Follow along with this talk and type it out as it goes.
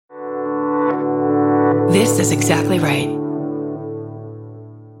This is exactly right.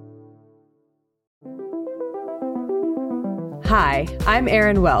 Hi, I'm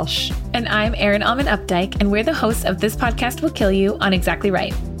Erin Welsh. And I'm Erin Alman Updike, and we're the hosts of This Podcast Will Kill You on Exactly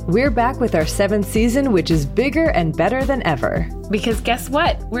Right. We're back with our 7th season, which is bigger and better than ever. Because guess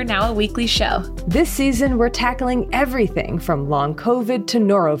what? We're now a weekly show. This season, we're tackling everything from long COVID to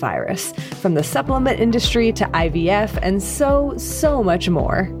norovirus, from the supplement industry to IVF, and so much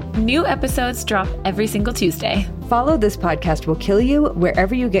more. New episodes drop every single Tuesday. Follow This Podcast Will Kill You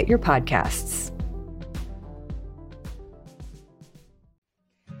wherever you get your podcasts.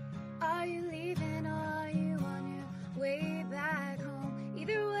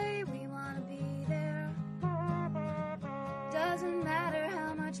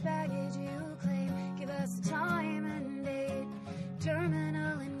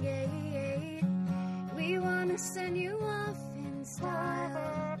 Send you off in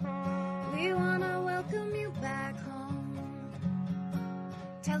style. We want to welcome you back home.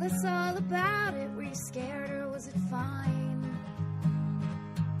 Tell us all about it. Were you scared or was it fine?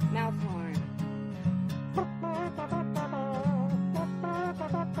 Mouth horn.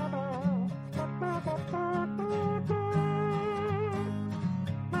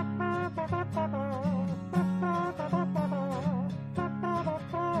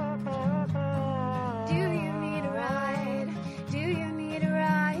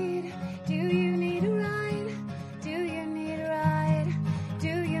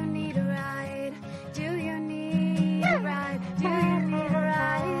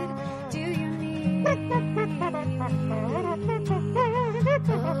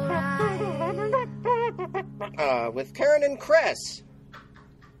 With Karen and Chris.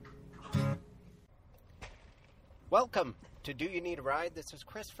 Welcome to Do You Need a Ride? This is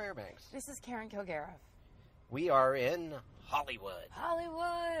Chris Fairbanks. This is Karen Kilgariff. We are in Hollywood.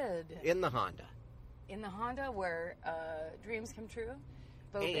 Hollywood. In the Honda. In the Honda where dreams come true.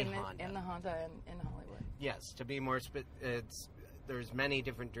 Both in the Honda and in Hollywood. Yes, to be more there's many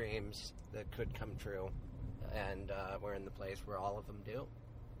different dreams that could come true. And we're in the place where all of them do.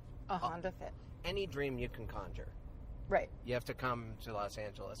 A Honda Fit. Any dream you can conjure. Right. You have to come to Los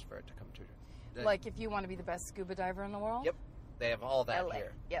Angeles for it to come true. Like if you want to be the best scuba diver in the world? Yep. They have all that LA.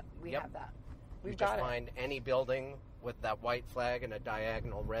 here. Yep, we have that. You just find any building with that white flag and a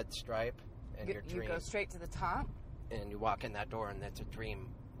diagonal red stripe and your dream. You go straight to the top. And you walk in that door and that's a dream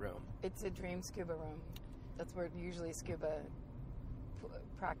room. It's a dream scuba room. That's where usually scuba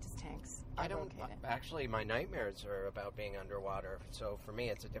practice tanks are located. Actually, my nightmares are about being underwater, so for me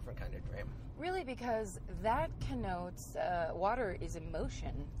it's a different kind of dream. Really, because that connotes water is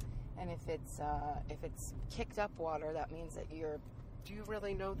emotion, and if it's kicked up water, that means that you're... Do you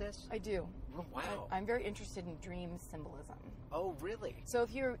really know this? I do. Oh, wow. I'm very interested in dream symbolism. Oh, really? So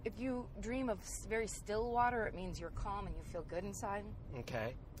if you dream of very still water, it means you're calm and you feel good inside.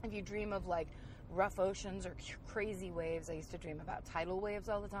 Okay. If you dream of like rough oceans or crazy waves, I used to dream about tidal waves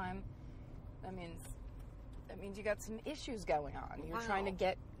all the time. That means you got some issues going on. You're trying to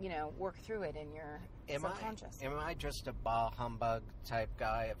get, work through it in your subconscious. Am I just a bah humbug type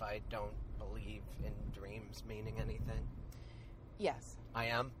guy if I don't believe in dreams meaning anything? Yes. I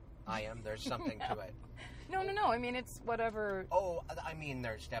am. There's something to it. No. I mean, it's whatever. Oh, I mean,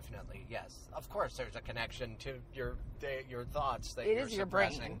 there's definitely, yes. Of course, there's a connection to your thoughts that you're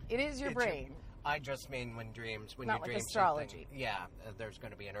suppressing. It is your brain. I just mean when you dream like astrology. There's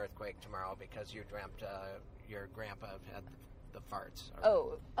going to be an earthquake tomorrow because you dreamt your grandpa had the farts.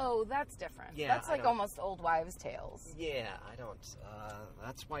 Oh, that's different. Yeah, that's like almost old wives' tales. Yeah, I don't.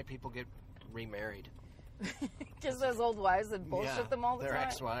 That's why people get remarried. Because those old wives that bullshit them all the time. Their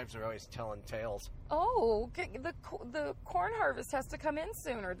ex-wives are always telling tales. Oh, the corn harvest has to come in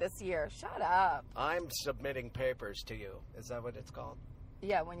sooner this year. Shut up. I'm submitting papers to you. Is that what it's called?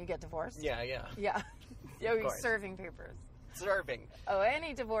 Yeah, when you get divorced? Yeah. Yeah, you're serving papers. Serving. Oh,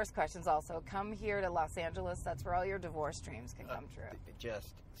 any divorce questions also, come here to Los Angeles. That's where all your divorce dreams can come true.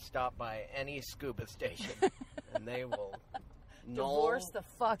 Just stop by any scuba station, and they will divorce the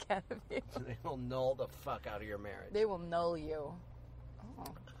fuck out of you. They will null the fuck out of your marriage. They will null you.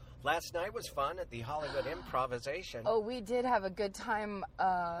 Oh. Last night was fun at the Hollywood Improvisation. Oh, we did have a good time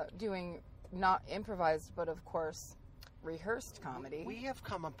doing not improvised, but of course rehearsed comedy. We have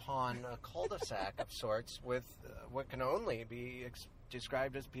come upon a cul-de-sac of sorts with what can only be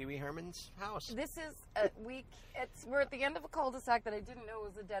described as Pee Wee Herman's house. This is we're at the end of a cul-de-sac that I didn't know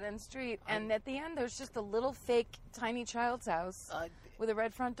was a dead-end street, and at the end there's just a little fake tiny child's house with a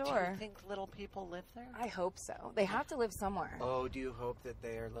red front door. Do you think little people live there? I hope so. They have to live somewhere. Oh, do you hope that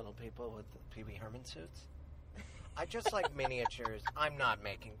they are little people with Pee Wee Herman suits? I just like miniatures. I'm not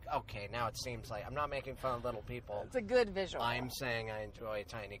making... Okay, now it seems like I'm not making fun of little people. It's a good visual. I'm saying I enjoy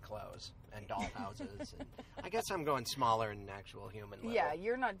tiny clothes and dollhouses. And I guess I'm going smaller than actual human little. Yeah,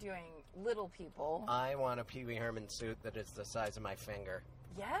 you're not doing little people. I want a Pee Wee Herman suit that is the size of my finger.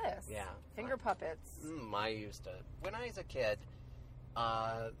 Yes. Yeah. Finger puppets. I used to... When I was a kid,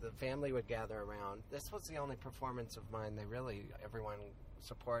 the family would gather around. This was the only performance of mine everyone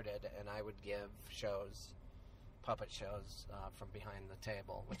supported, and I would give puppet shows from behind the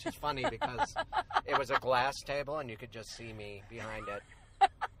table, which is funny because it was a glass table and you could just see me behind it.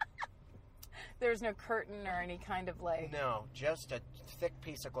 There's no curtain or any kind of like... No, just a thick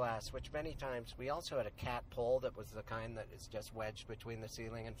piece of glass, which many times... We also had a cat pole that was the kind that is just wedged between the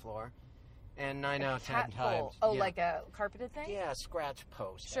ceiling and floor. And 9 out of 10 times... Oh, like a carpeted thing? Yeah, scratch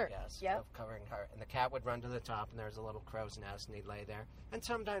post, sure. I guess. Yep. Of covering car. And the cat would run to the top, and there's a little crow's nest, and he'd lay there. And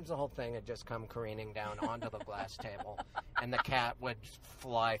sometimes the whole thing would just come careening down onto the glass table, and the cat would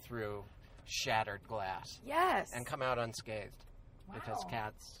fly through shattered glass. Yes. And come out unscathed. Wow. Because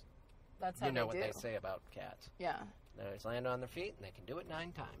cats... That's how you know they what do. they say about cats. Yeah. They always land on their feet, and they can do it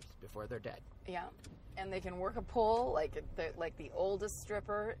 9 times before they're dead. Yeah. And they can work a pole like the oldest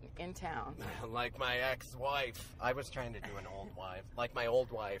stripper in town. Like my ex-wife. I was trying to do an old wife. Like my old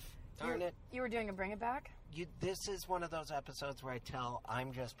wife. Darn it. You were doing a Bring It Back? This is one of those episodes where I tell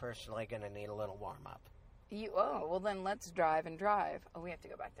I'm just personally going to need a little warm-up. Well then let's drive and drive. Oh, we have to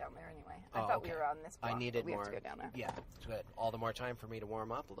go back down there anyway. I thought we were on this block. I needed we more. have to go down there. Yeah, it's good. All the more time for me to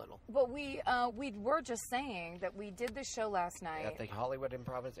warm up a little. But we were just saying that we did the show last night. At the Hollywood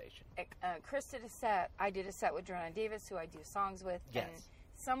Improvisation. Chris did a set. I did a set with Jordan Davis, who I do songs with. Yes. And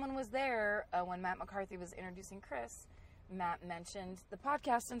someone was there when Matt McCarthy was introducing Chris. Matt mentioned the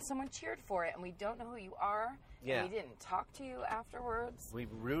podcast, and someone cheered for it, and we don't know who you are. Yeah. And we didn't talk to you afterwards. We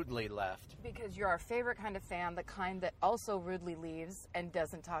rudely left. Because you're our favorite kind of fan, the kind that also rudely leaves and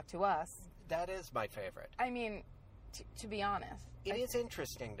doesn't talk to us. That is my favorite. I mean, to be honest. It is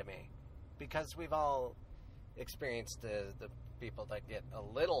interesting to me, because we've all experienced the people that get a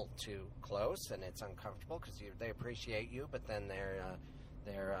little too close, and it's uncomfortable, because they appreciate you, but then they're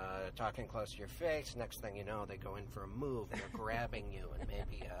talking close to your face. Next thing you know, they go in for a move, and they're grabbing you, and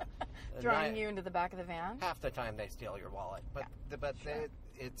maybe throwing you into the back of the van. Half the time they steal your wallet, but Sure.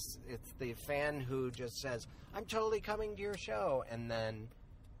 it's the fan who just says, "I'm totally coming to your show," and then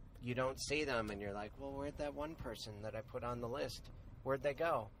you don't see them, and you're like, "Well, where'd that one person that I put on the list? Where'd they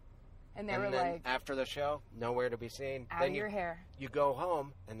go?" And they were like, after the show, nowhere to be seen. Out of your hair. You go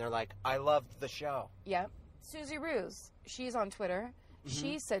home, and they're like, "I loved the show." Yep. Susie Ruse, she's on Twitter. Mm-hmm.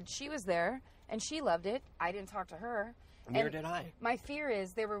 She said she was there, and she loved it. I didn't talk to her. Neither did I. My fear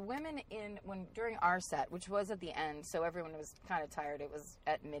is there were women during our set, which was at the end, so everyone was kind of tired. It was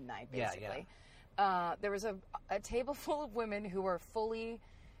at midnight, basically. Yeah. There was a table full of women who were fully...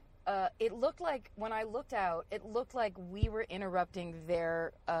 it looked like, when I looked out, it looked like we were interrupting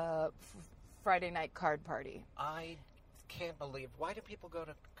their Friday night card party. I can't believe, why do people go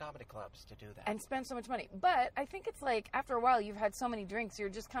to comedy clubs to do that? And spend so much money. But I think it's like, after a while, you've had so many drinks, you're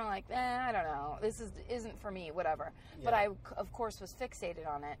just kind of like, I don't know, this isn't for me, whatever. Yeah. But I, of course, was fixated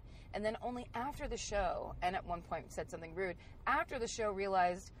on it. And then only after the show, and at one point said something rude, after the show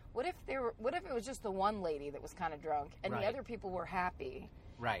realized, what if it was just the one lady that was kind of drunk, and Right. the other people were happy?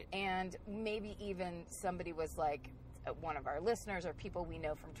 Right. And maybe even somebody was like, one of our listeners or people we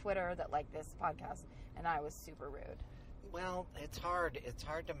know from Twitter that like this podcast, and I was super rude. Well, it's hard. It's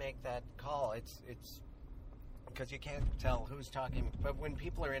hard to make that call. It's because you can't tell who's talking. But when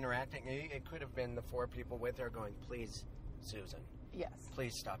people are interacting, it could have been the 4 people with her going, "Please, Susan, Yes.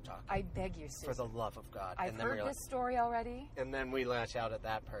 please stop talking. I beg you, Susan. For the love of God." I've heard this story already. And then we lash out at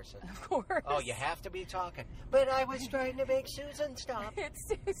that person. Of course. "Oh, you have to be talking." But I was trying to make Susan stop. It's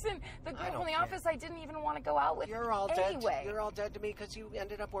Susan, the I girl don't from the care. office I didn't even want to go out with. You're all anyway. dead. You're all dead to me because you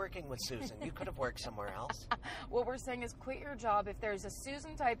ended up working with Susan. You could have worked somewhere else. What we're saying is quit your job. If there's a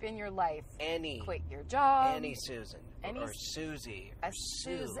Susan type in your life, quit your job. Any Susan. Or Susie. Or a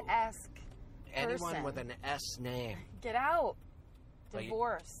Sue. Suze-esque Anyone person. with an S name. Get out. Well,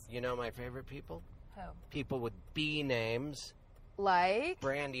 Divorce. You know my favorite people? Who? People with B names. Like?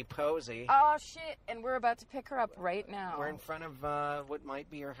 Brandie Posey. Oh, shit. And we're about to pick her up right now. We're in front of what might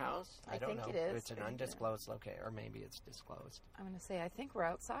be her house. I don't know. It is. It's an undisclosed location, or maybe it's disclosed. I'm going to say, I think we're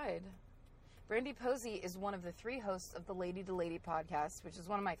outside. Brandie Posey is one of the 3 hosts of the Lady to Lady podcast, which is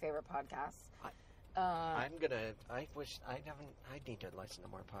one of my favorite podcasts. I need to listen to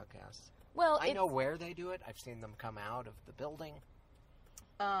more podcasts. Well, I know where they do it. I've seen them come out of the building.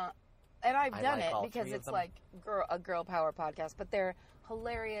 And I've done like it all because 3 of it's them. like a girl power podcast, but they're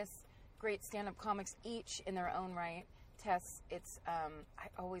hilarious, great stand-up comics, each in their own right. Tess, it's, I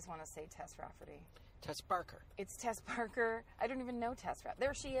always want to say Tess Rafferty. Tess Barker. It's Tess Barker. I don't even know Tess Rafferty.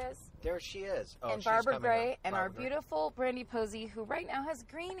 There she is. There she is. Oh, and she's Barbara coming Gray up. and Barbara our Gray. beautiful Brandie Posey, who right now has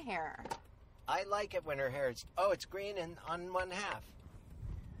green hair. I like it when her hair is... Oh, it's green and on one half.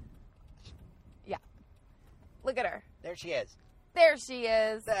 Yeah. Look at her. There she is. There she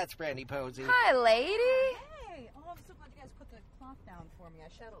is. That's Brandie Posey. Hi, lady. Hey! Oh, I'm so glad you guys put the clock down for me. I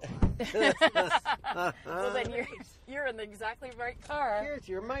shed a lot. Well, then you're in the exactly right car. Here's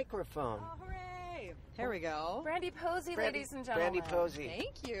your microphone. Oh, hooray! Here we go. Brandie Posey, ladies and gentlemen. Brandie Posey.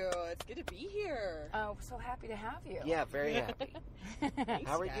 Thank you. It's good to be here. Oh, so happy to have you. Yeah, very happy. Thanks,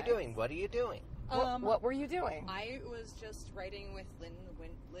 How are you guys. doing? What are you doing? What were you doing? I was just writing with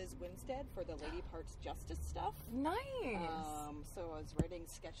Liz Winstead for the Lady Parts Justice stuff. Nice. So I was writing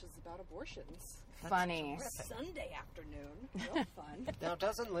sketches about abortions. Funny. Sunday afternoon. Real fun. Now,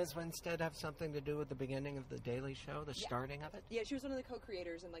 doesn't Liz Winstead have something to do with the beginning of The Daily Show, the starting of it? Yeah, she was one of the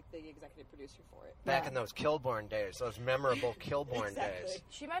co-creators and like the executive producer for it. Back in those Kilborn days, those memorable Kilborn Exactly. days.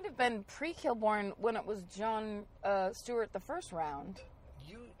 She might have been pre-Kilborn when it was John Stewart the first round.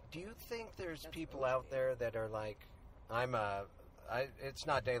 Do you think there's people out there that are like, it's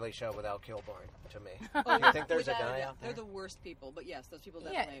not Daily Show without Kilborn to me. Do you think there's a guy out there? They're the worst people, but yes, those people Yeah,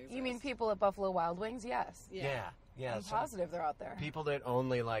 definitely exist. you mean people at Buffalo Wild Wings? Yes. Yeah. I'm So positive they're out there. people that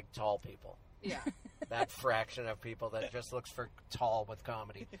only like tall people. Yeah. That fraction of people that just looks for tall with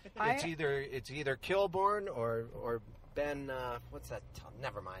comedy. I- It's either Kilborn or Ben. What's that?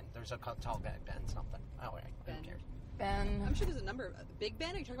 Never mind. There's a tall guy, Ben something. Oh, wait, who Ben. cares? Ben. I'm sure there's a number of... Big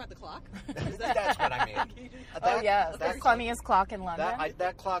Ben? Are you talking about the clock? That's what I mean. Oh, yes. The That, funniest clock in London.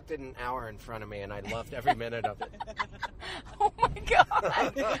 that clock did an hour in front of me, and I loved every minute of it. Oh, my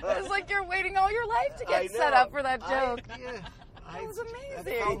God. It's like you're waiting all your life to I get set know. up for that joke. That was It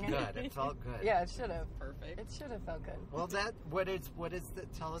amazing. felt good. It felt good. Yeah, it should have. Perfect. It should have felt good. Well,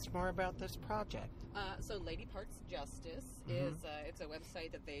 tell us more about this project. So Lady Parts Justice is it's a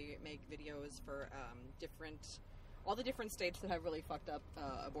website that they make videos for all the different states that have really fucked up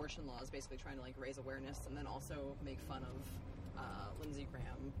abortion laws, basically trying to like raise awareness and then also make fun of Lindsey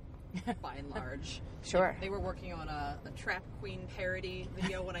Graham by and large. Sure. They were working on a trap queen parody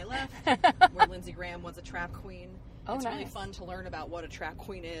video when I left, where Lindsey Graham was a trap queen. Oh, it's really nice. fun to learn about what a trap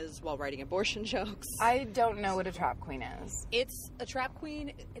queen is while writing abortion jokes. I don't know what a trap queen is. It's a trap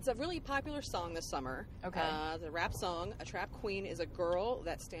queen. It's a really popular song this summer. Okay. The rap song. A trap queen is a girl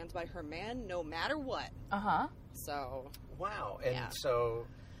that stands by her man no matter what. Uh-huh. So, Wow. And Yeah. so,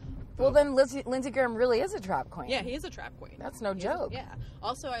 Well, then Lindsey Graham really is a trap queen. yeah, he is a trap queen. That's no He is joke. yeah.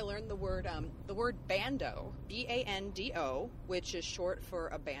 Also, I learned the word bando, B-A-N-D-O, which is short for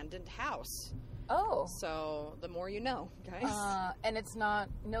abandoned house. Oh. So, the more you know, guys. And it's no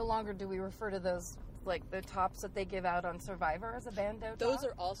longer do we refer to those, like, the tops that they give out on Survivor as a bando top? Those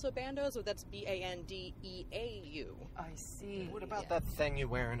are also bandos, but that's B-A-N-D-E-A-U. I see. what about that thing you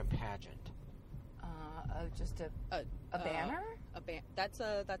wear in a pageant? Just a banner? That's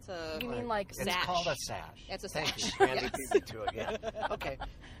a. You mean like It's sash. called a sash. It's a Thank sash. you. Randy Yes. beat me to it. Yeah. Okay.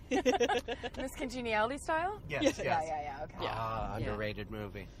 Miss Congeniality style? Yes. Yeah. Okay. Ah, Yeah. underrated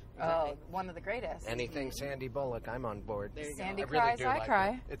movie. Oh, one of the greatest. Anything Sandy Bullock, I'm on board. There you go. Sandy I really cries, do I like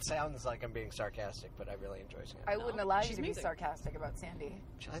cry. It sounds like I'm being sarcastic, but I really enjoy Sandy. I wouldn't allow you she's to be amazing. sarcastic about Sandy.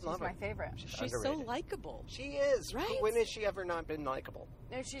 I She's love my her. favorite. She's so underrated. likable. She is. Right? When has she ever not been likable?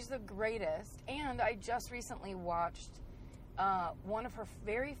 No, she's the greatest. And I just recently watched one of her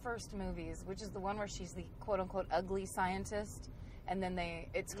very first movies, which is the one where she's the quote-unquote ugly scientist. And then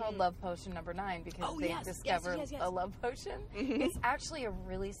it's called Love Potion number 9 because Oh, they yes, discover yes. a love potion. It's actually a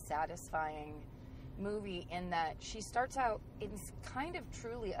really satisfying movie in that she starts out it's kind of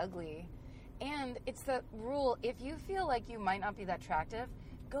truly ugly. And it's the rule, if you feel like you might not be that attractive,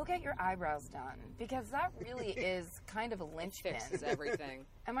 go get your eyebrows done because that really is kind of a linchpin. Fixes everything.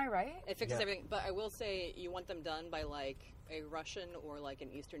 Am I right? It fixes Yeah. everything. But I will say, you want them done by like a Russian or like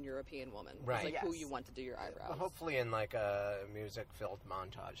an Eastern European woman. It's Right. like who Yes. you want to do your eyebrows. Well, hopefully in like a music-filled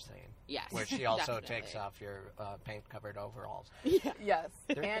montage scene. Yes. Where she also Definitely. takes off your paint-covered overalls. Yes.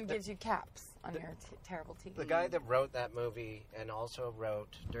 And gives you caps on your terrible teeth. The guy that wrote that movie and also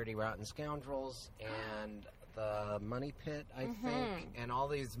wrote Dirty Rotten Scoundrels and The Money Pit, I think, and all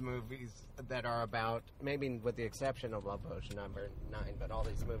these movies that are about, maybe with the exception of Love Potion number 9, but all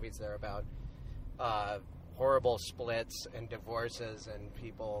these movies that are about horrible splits and divorces and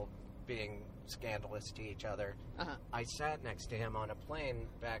people being scandalous to each other. Uh-huh. I sat next to him on a plane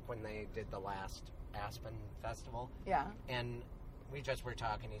back when they did the last Aspen Festival. Yeah. And we just were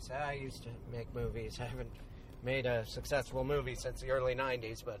talking. He said, I used to make movies. I haven't made a successful movie since the early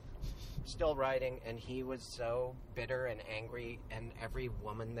 90s, but still writing, and he was so bitter and angry, and every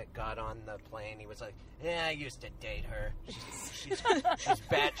woman that got on the plane, he was like, yeah, I used to date her. She's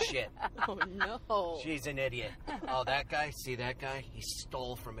batshit. Oh, no. She's an idiot. Oh, that guy, see that guy? He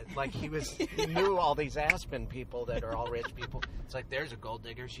stole from it. Like, he knew all these Aspen people that are all rich people. It's like, there's a gold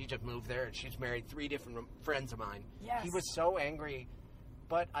digger. She just moved there, and she's married 3 different friends of mine. Yes. He was so angry.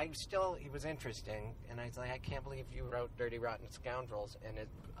 But he was interesting, and I was like, I can't believe you wrote Dirty Rotten Scoundrels, and it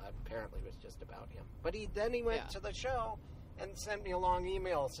apparently was just about him. But he went to the show and sent me a long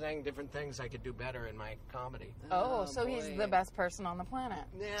email saying different things I could do better in my comedy. Oh, so he's the best person on the planet.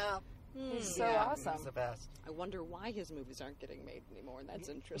 Yeah. He's so awesome. He's the best. I wonder why his movies aren't getting made anymore, and that's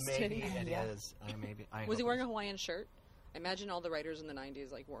interesting. Maybe it is. Was he wearing a Hawaiian shirt? I imagine all the writers in the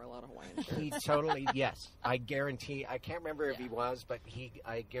 90s wore a lot of Hawaiian shirts. He totally, yes. I guarantee, I can't remember if he was, but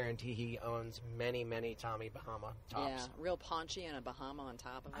I guarantee he owns many, many Tommy Bahama tops. Yeah, real paunchy and a Bahama on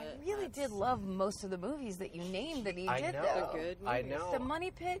top of it. I really did love most of the movies that you named that he did, know. though. They're good movies. I know. The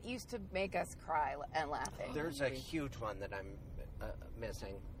Money Pit used to make us cry and laughing. There's a huge one that I'm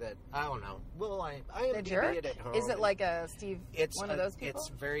missing that, I don't know. Well, I The Jerk? it at home. Is it like a Steve, one of those people? It's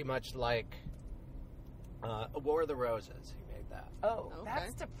very much like War of the Roses. He made that. Oh, Okay.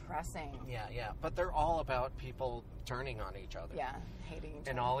 that's depressing. Yeah. But they're all about people turning on each other. Yeah, hating each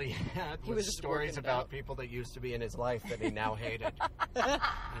And other. all he had He was was just stories working it about out. people that used to be in his life that he now hated.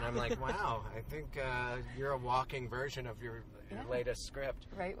 And I'm like, wow, I think you're a walking version of your latest script.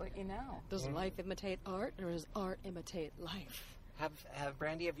 Write what you know. Does life imitate art, or does art imitate life? Have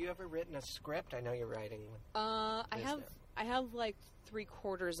Brandie, have you ever written a script? I know you're writing. I have like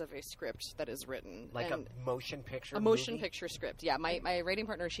 3/4 of a script that is written. Like and a motion picture a motion movie? picture script. Yeah, my writing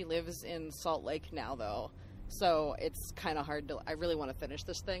partner, she lives in Salt Lake now, though. So it's kind of hard to... I really want to finish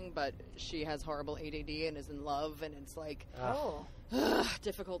this thing, but she has horrible ADD and is in love, and it's like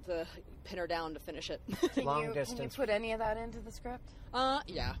difficult to pin her down to finish it. Long Can you distance. put any of that into the script?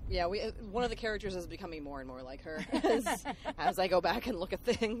 Yeah. One of the characters is becoming more and more like her as I go back and look at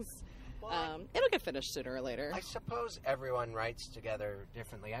things. It'll get finished sooner or later. I suppose everyone writes together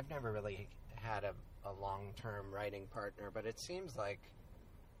differently. I've never really had a long-term writing partner, but it seems like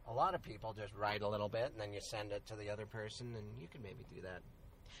a lot of people just write a little bit and then you send it to the other person, and you can maybe do that.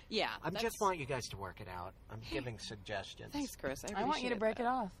 Yeah. I just want you guys to work it out. I'm giving suggestions. Thanks, Chris. I want you to break it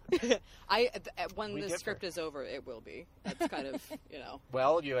off. When We the differ. script is over, it will be. That's kind of,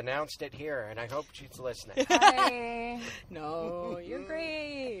 Well, you announced it here, and I hope she's listening. Hi. No, you're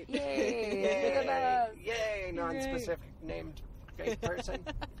great. Yay. You're the best. Yay, non-specific named great person.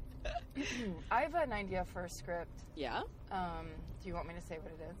 I have an idea for a script. Yeah? Do you want me to say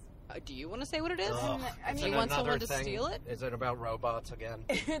what it is? Do you want to say what it is? Ugh. I Is mean, it you want another someone to thing? steal it? Is it about robots again?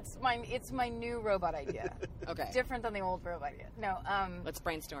 It's my new robot idea. Okay. Different than the old robot idea. No, Let's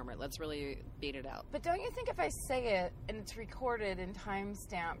brainstorm it. Let's really beat it out. but don't you think if I say it and it's recorded and time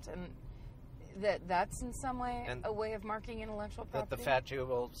stamped and that's in some way And a way of marking intellectual That property? the fat Jew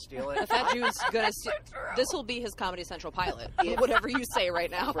will steal The it? Fat Jew's gonna this will be his Comedy Central pilot. Whatever you say right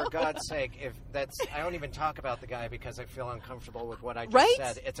now. For God's sake, I don't even talk about the guy because I feel uncomfortable with what I just Right?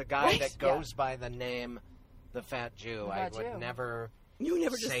 said. It's a guy Right? that goes by the name the Fat Jew. The I Fat would Jew. never You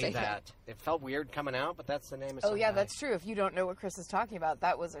never just say say that. It felt weird coming out, but that's the name of Oh some yeah, guy. that's true. If you don't know what Chris is talking about,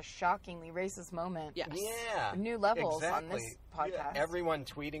 that was a shockingly racist moment. Yes. Yeah. New levels on exactly. this podcast. Yeah, everyone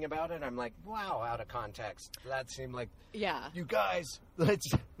tweeting about it, I'm like, wow, out of context. That seemed like, Yeah. you guys, the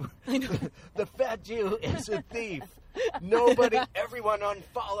Fat Jew is a thief. Everyone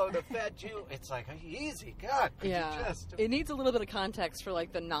unfollow the Fat Jew. It's like, easy, God, could you just... It needs a little bit of context for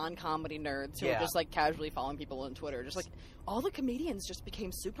like the non-comedy nerds who are Yeah. just like casually following people on Twitter. Just like all the comedians just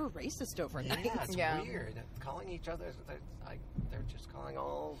became super racist overnight. Yeah, it's Yeah. weird. Calling each other, they're just calling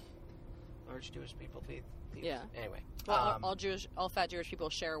all large Jewish people thieves. Yeah. Anyway. Well, all fat Jewish people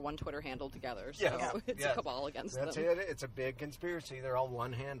share one Twitter handle together, so Yes, it's yes. a cabal against That's them. it. It's a big conspiracy. They're all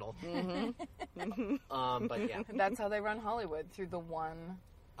one handle. But yeah, That's how they run Hollywood, through the one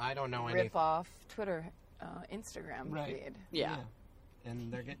I don't know anything. rip-off Twitter, Instagram Right. feed. Yeah.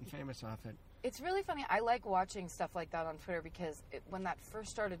 And they're getting famous off it. It's really funny. I like watching stuff like that on Twitter because when that first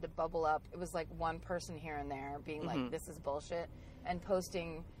started to bubble up, it was like one person here and there being like, this is bullshit, and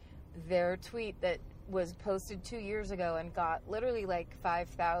posting their tweet that was posted 2 years ago and got literally like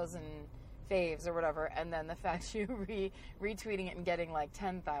 5,000 faves or whatever, and then the fact you retweeting it and getting like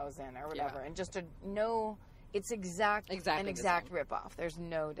 10,000 or whatever, Yeah. and just to know it's exactly an the exact same. rip-off. There's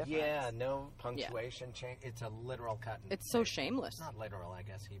no difference. Yeah, no punctuation change. It's a literal cut. It's so shameless. Not literal, I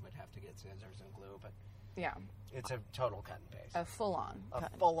guess he would have to get scissors and glue, but Yeah. It's a total cut and paste. A full-on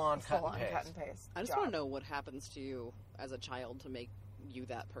full-on cut cut and and paste. I just job. want to know what happens to you as a child to make you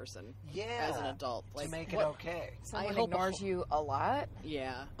that person. Yeah. As an adult. To make it okay. Someone I hope ignores you a lot.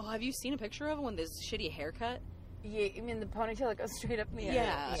 Yeah. Oh, have you seen a picture of him with this shitty haircut? Yeah, you mean the ponytail that goes straight up in the air?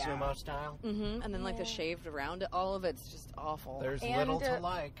 Yeah. Sumo style. Mm-hmm. And then like the shaved around it, all of it's just awful. There's And, little to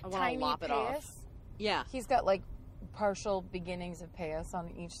like. I want to Tiny lop it off. payas. Yeah. He's got like partial beginnings of payas on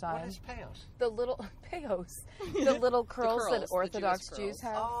each side. What is payos? The little payos, the little curls, curls, that the Orthodox Jewish Jews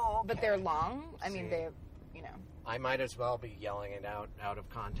curls. have, Oh, but okay. they're long. I mean, See. they, I might as well be yelling it out of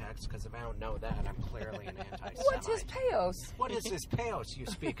context, because if I don't know that, I'm clearly an anti-Semite. What's his payos? What is this payos you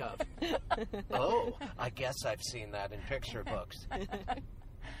speak of? Oh, I guess I've seen that in picture books.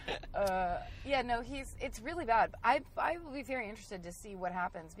 Yeah, no, it's really bad. I will be very interested to see what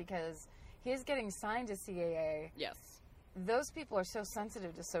happens, because his getting signed to CAA, Yes. those people are so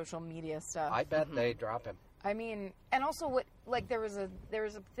sensitive to social media stuff. I bet they drop him. I mean, and also what, like, there was a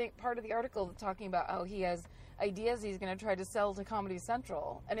part of the article talking about how he has ideas he's going to try to sell to Comedy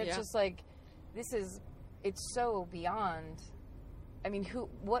Central, and it's just like, it's so beyond. I mean,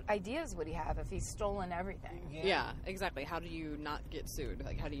 what ideas would he have if he's stolen everything? Yeah, exactly. How do you not get sued?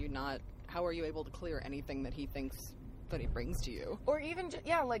 Like, how are you able to clear anything that he thinks that he brings to you? Or even,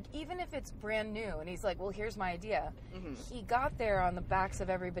 even if it's brand new, and he's like, well, here's my idea. Mm-hmm. He got there on the backs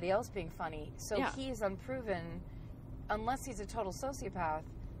of everybody else being funny, so Yeah. he's unproven, unless he's a total sociopath.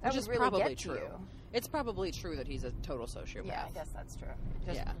 That Which would is really probably get true. to you. It's probably true that he's a total sociopath. Yeah, I guess that's true.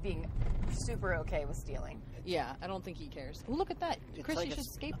 Just Yeah. being super okay with stealing. Yeah, I don't think he cares. Look at that. It's Chris, like you a should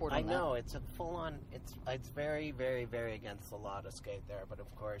skateboard on I that. know, it's a full-on, it's very, very, very against the law to skate there, but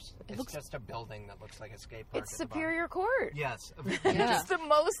of course, it's looks- just a building that looks like a skate park. It's at the bottom. Superior Court. Yes. It's the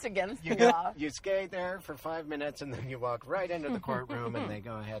most against You the law. you skate there for 5 minutes, and then you walk right into the courtroom, and they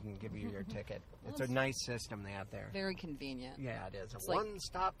go ahead and give you your ticket. It's a nice system they have there. Very convenient. Yeah, it is. A like-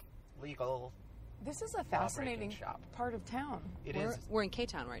 one-stop legal. This is a fascinating shop. part of town. It We're, is. we're in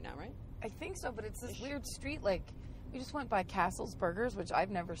K-Town right now, right? I think so, but it's this weird street. Like, we just went by Castle's Burgers, which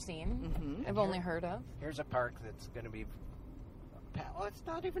I've never seen. Mm-hmm. I've only heard of. Here's a park that's going to be. Well, it's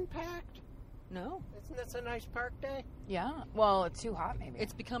not even packed. No. Isn't this a nice park day? Yeah. Well, it's too hot, maybe.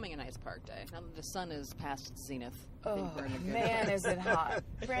 It's becoming a nice park day. Now that the sun is past its zenith. Oh, Think we're in a good- man, is it hot.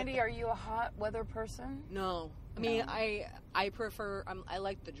 Brandie, are you a hot weather person? No. I mean, I prefer, I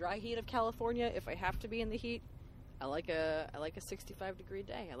like the dry heat of California. If I have to be in the heat, I like a 65-degree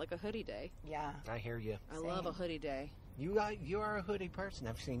day. I like a hoodie day. Yeah. I hear you. I love a hoodie day. You are a hoodie person.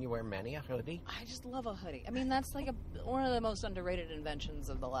 I've seen you wear many a hoodie. I just love a hoodie. I mean, that's like one of the most underrated inventions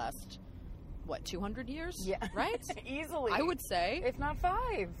of the last, 200 years? Yeah. Right? Easily. I would say. If not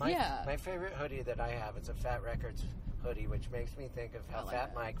 5. My favorite hoodie that I have is a Fat Records hoodie, which makes me think of how like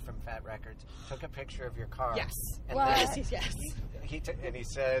Fat that. Mike from Fat Records took a picture of your car. Yes. And What? then Yes. he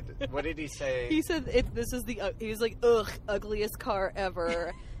said, what did he say? He said, this is he was like, ugh, ugliest car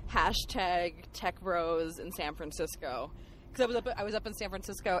ever. Hashtag Tech Bros in San Francisco. Because I was up in San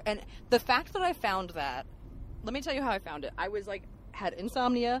Francisco, and the fact that I found that, let me tell you how I found it. I was had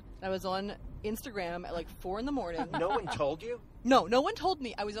insomnia. I was on Instagram at 4 in the morning. No one told you? No one told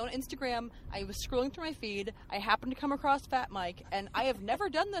me. I was on Instagram. I was scrolling through my feed. I happened to come across Fat Mike, and I have never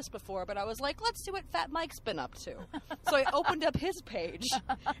done this before, but I was like, let's see what Fat Mike's been up to. So I opened up his page,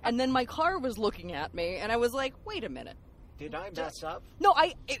 and then my car was looking at me, and I was like, wait a minute. Did I mess up? No,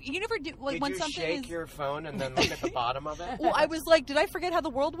 you never do, Did when you something shake is... your phone and then look at the bottom of it? Well, I was like, did I forget how the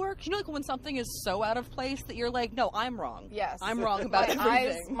world works? You know, when something is so out of place that you're like, no, I'm wrong. Yes. I'm wrong about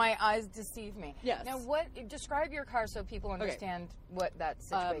everything. My eyes deceive me. Yes. Now, describe your car so people understand what that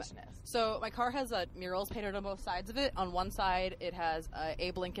situation is. So my car has murals painted on both sides of it. On one side, it has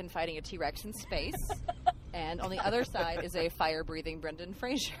Abe Lincoln fighting a T-Rex in space. And on the other side is a fire-breathing Brendan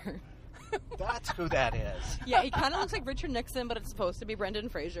Fraser. That's who that is. Yeah, he kind of looks like Richard Nixon, but it's supposed to be Brendan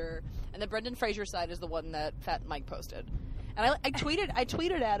Fraser. And the Brendan Fraser side is the one that Fat Mike posted. And I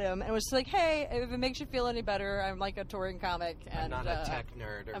tweeted at him and was just like, hey, if it makes you feel any better, I'm like a touring comic. And, I'm not a tech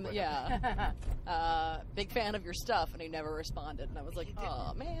nerd or whatever. Yeah. Big fan of your stuff. And he never responded. And I was like,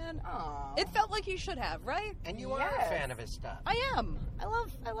 oh, man. Aw. It felt like he should have, right? And you are a fan of his stuff. I am. I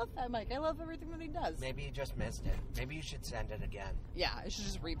love Fat Mike. I love everything that he does. Maybe you just missed it. Maybe you should send it again. Yeah, I should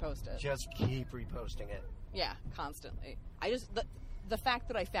just repost it. Just keep reposting it. Yeah, constantly. The fact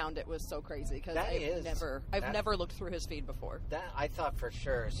that I found it was so crazy because I've never looked through his feed before. That I thought for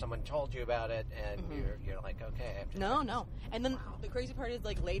sure someone told you about it, and you're like, okay. I have to check this. No. And then the crazy part is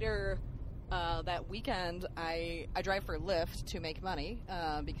later that weekend, I drive for Lyft to make money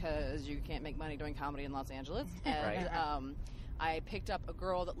because you can't make money doing comedy in Los Angeles. And Right. I picked up a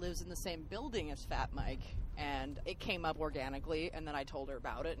girl that lives in the same building as Fat Mike, and it came up organically, and then I told her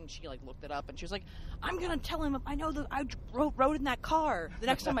about it, and she, like, looked it up, and she was like, I'm gonna tell him I know that I rode in that car the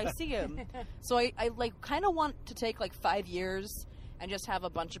next time I see him. So I like, kind of want to take, like, 5 years and just have a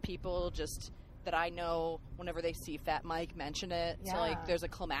bunch of people just... that I know whenever they see Fat Mike mention it. Yeah. So, like, there's a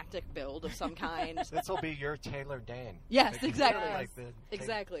climactic build of some kind. This will be your Taylor Dane. Yes, Like, exactly. like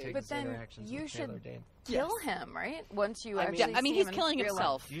Exactly. Tig's But then interactions you with should Taylor Dane. kill him, right? Once you I actually mean- I mean, see he's him in killing real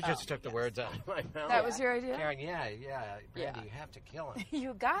himself. life. You just took the words out of my mouth. That was your idea? Karen, Brandy, Yeah. you have to kill him.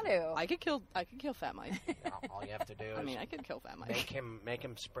 You got to. I could kill Fat Mike. All you have to do is I mean, I could kill Fat Mike. make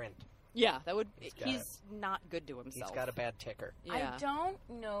him sprint. Yeah, that would... got He's not good to himself. He's got a bad ticker. Yeah. I don't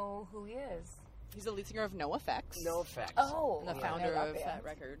know who he is. He's the lead singer of No Effects. No effects. Oh. And the I founder know that of band. Fat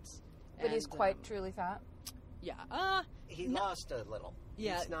Records. But he's And, quite truly fat. Yeah. He lost a little.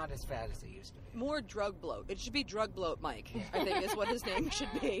 Yeah. He's not as fat as he used to be. More drug bloat. It should be Drug Bloat Mike, I think is what his name should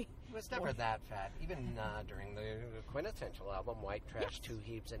be. He was never that fat. Even during the quintessential album, White Trash, Two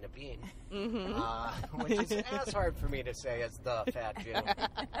Heaves and a Bean. Mm-hmm. Which is as hard for me to say as the Fat Jew.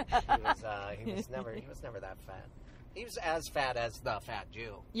 He was never that fat. He was as fat as the Fat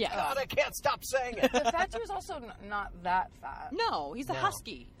Jew. Yeah. God, I can't stop saying it. The fat Jew is also not that fat. No, he's a No.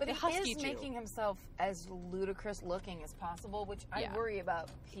 husky. But a he husky is Jew. making himself as ludicrous looking as possible, which I Yeah. worry about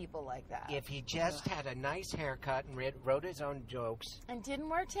people like that. If he just had a nice haircut and wrote his own jokes, And didn't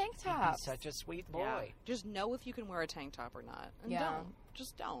wear tank he'd be tops. such a sweet Yeah. boy. Just know if you can wear a tank top or not. And Yeah. don't.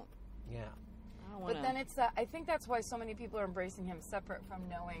 Just don't. Yeah. I don't But wanna... then it's I think that's why so many people are embracing him separate from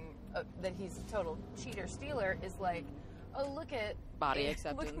knowing that he's a total cheater stealer is like, oh, look at Body look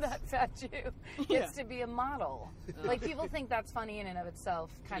acceptance. at that fat Jew Yeah. gets to be a model. Like people think that's funny in and of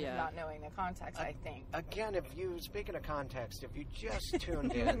itself, kind Yeah. of not knowing the context. I think. Again, speaking of context, if you just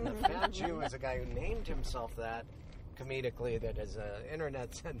tuned in, the Fat Jew is a guy who named himself that comedically, that is an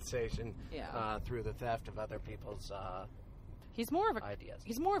internet sensation Yeah. through the theft of other people's He's more of a ideas.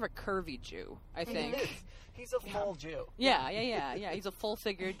 He's more of a curvy Jew, I He think. is. He's a full Jew. Yeah. He's a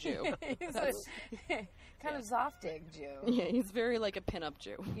full-figured Jew. He's a kind of Zoftig Jew. Yeah, he's very like a pinup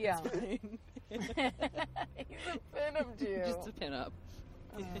Jew. Yeah. He's a pinup Jew. Just a pinup.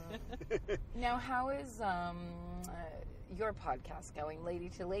 Now, how is your podcast going? Lady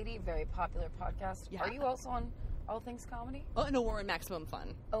to Lady, very popular podcast. Yeah. Are you also on All Things Comedy? Oh no, we're in Maximum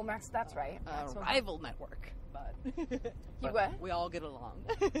Fun, Oh, Max, that's right. Maximum- rival network, but You what? we all get along.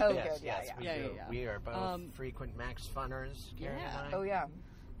 Oh, yes, good. yes, Yeah. we Yeah, do. yeah, yeah. We are both frequent Max Funners, Karen Yeah. and I. Oh, yeah.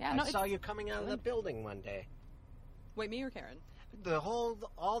 Yeah, I no, saw it's- you coming out of the building one day. Wait, me or Karen?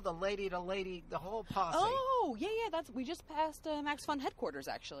 All the lady to lady, the whole posse. Oh, yeah. We just passed Max Fun headquarters,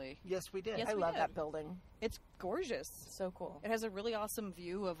 actually. Yes, we did. Yes, I we love did. that building. It's gorgeous. So cool. It has a really awesome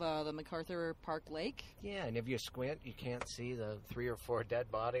view of the MacArthur Park Lake. Yeah, and if you squint, you can't see the 3 or 4 dead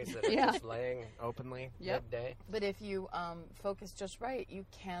bodies that are Yeah. just laying openly Yep. midday. But if you focus just right, you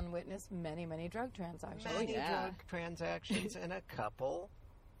can witness many, many drug transactions. Many yeah. drug transactions and a couple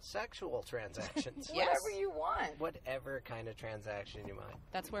sexual transactions. Yes. Whatever you want. Whatever kind of transaction you mind.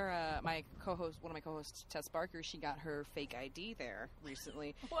 That's where one of my co-hosts, Tess Barker, she got her fake ID there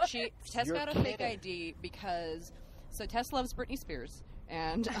recently. What? Tess You're got a fake kidding. ID because Tess loves Britney Spears,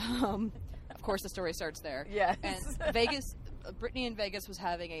 and of course the story starts there. Yes. And Britney in Vegas was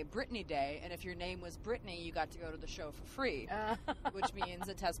having a Britney Day, and if your name was Britney, you got to go to the show for free, which means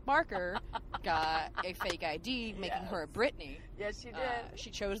that Tess Barker got a fake ID, making her a Britney. Yes, you did.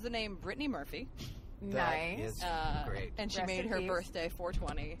 She chose the name Brittany Murphy. That Nice. is great. And she Rest made in her peace. birthday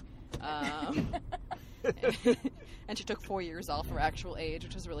 420. And she took 4 years off her actual age,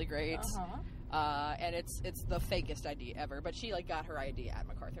 which was really great. And it's the fakest ID ever. But she got her ID at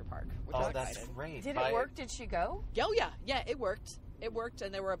MacArthur Park, which Oh, was that's exciting. great. Did it work? Did she go? Oh yeah, it worked. It worked,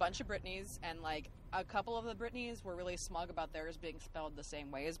 and there were a bunch of Britneys, and a couple of the Britneys were really smug about theirs being spelled the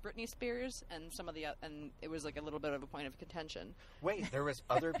same way as Britney Spears, and and it was a little bit of a point of contention. Wait, there was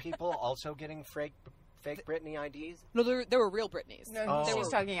other people also getting fake Britney IDs? No, there were real Britneys. No, Oh. she's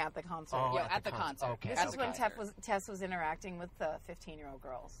talking at the concert. Oh, Yeah, at the concert. Okay. This At is the when concert. Tess was interacting with the 15-year-old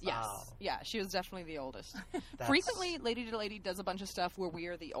girls. Yes. Oh. Yeah, she was definitely the oldest. That's- Frequently, Lady to Lady does a bunch of stuff where we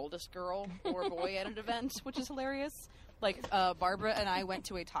are the oldest girl or boy at an event, which is hilarious. Barbara and I went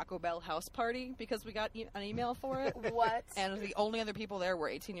to a Taco Bell house party because we got an email for it. What? And the only other people there were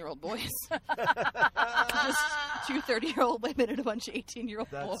 18-year-old boys. Just 2 30-year-old women and a bunch of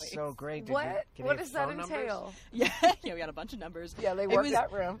 18-year-old boys. That's so great. Did What? You, can What you does that phone numbers? entail? Yeah, we got a bunch of numbers. Yeah, they It worked was-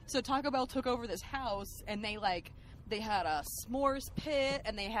 that room. So Taco Bell took over this house, and they They had a s'mores pit,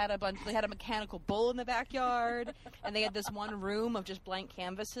 and they had a mechanical bull in the backyard, and they had this one room of just blank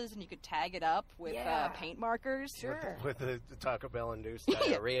canvases, and you could tag it up with paint markers. Sure. With the Taco Bell induced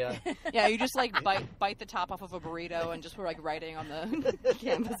diarrhea. Yeah, you just like bite the top off of a burrito and just were like writing on the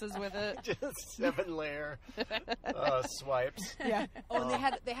canvases with it. Just 7-layer swipes. Yeah. Oh, and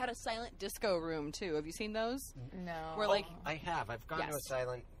they had a silent disco room too. Have you seen those? No. Where like I have. I've gone to a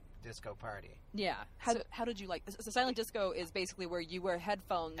silent disco party. Yeah. How did you like? So silent disco is basically where you wear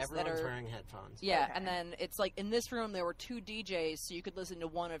headphones. Everyone's wearing headphones. Yeah, Okay. and then it's like in this room there were 2 DJs, so you could listen to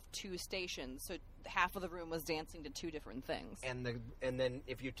one of 2 stations. So half of the room was dancing to 2 different things. And then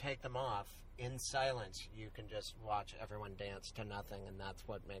if you take them off in silence, you can just watch everyone dance to nothing, and that's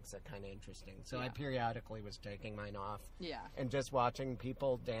what makes it kind of interesting. So I periodically was taking mine off. Yeah. And just watching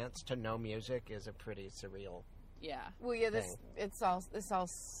people dance to no music is a pretty surreal. Yeah. Well, yeah, this all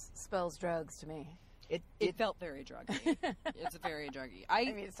spells drugs to me. It felt very druggy. It's very druggy. I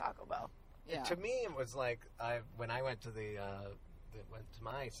mean, it's Taco Bell. Yeah. To me, it was like when I went to went to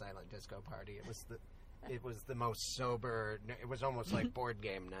my silent disco party. It was the most sober. It was almost like board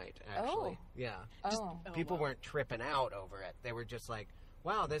game night. Actually, yeah. People weren't tripping out over it. They were just like,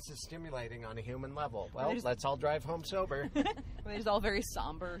 "Wow, this is stimulating on a human level." Well, let's all drive home sober. It was all very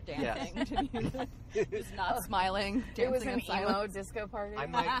somber dancing to music. Just not smiling. Dancing It was an in silence. emo disco party.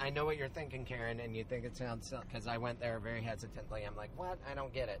 I know what you're thinking, Karen, and you think it sounds because I went there very hesitantly. I'm like, "What? I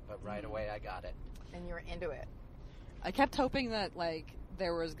don't get it," but right away I got it. And you were into it. I kept hoping that like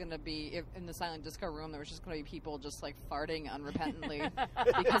there was going to be in the silent disco room there was just going to be people just like farting unrepentantly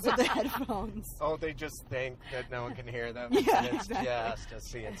because of the headphones. Oh, they just think that no one can hear them. Yeah, and it's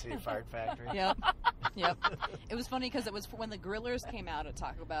just a CNC fart factory. Yep. It was funny because it was when the grillers came out at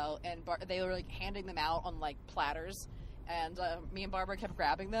Taco Bell and they were like handing them out on like platters. And me and Barbara kept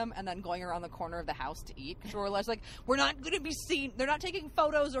grabbing them and then going around the corner of the house to eat because we were like, we're not going to be seen. They're not taking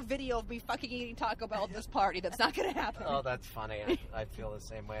photos or video of me fucking eating Taco Bell at this party. That's not going to happen. Oh, that's funny. I feel the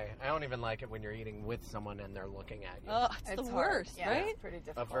same way. I don't even like it when you're eating with someone and they're looking at you. Oh, it's the hard. worst, Yeah, right? It's pretty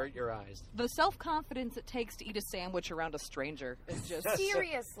difficult. Avert your eyes. The self-confidence it takes to eat a sandwich around a stranger is just...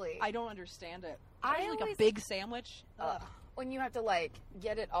 Seriously. I don't understand it. I like always- a big sandwich. When you have to like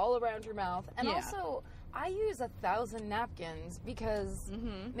get it all around your mouth, and Yeah. also I use 1,000 napkins because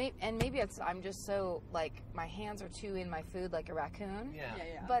maybe it's I'm just so like my hands are too in my food like a raccoon. Yeah.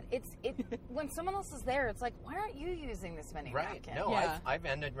 But it when someone else is there, it's like, why aren't you using this many Right. napkins? No, Yeah. I've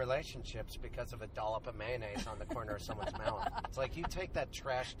ended relationships because of a dollop of mayonnaise on the corner of someone's mouth. It's like you take that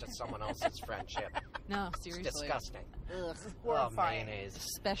trash to someone else's friendship. No, It's seriously. disgusting. Ugh. Oh, Horrifying. mayonnaise.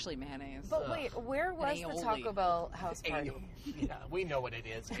 Especially mayonnaise. But wait, where was the Aioli. Taco Bell house party? Yeah, we know what it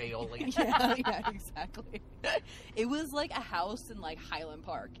is, aioli. yeah, exactly. It was like a house in like Highland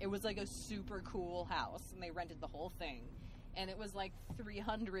Park. It was like a super cool house, and they rented the whole thing. And it was like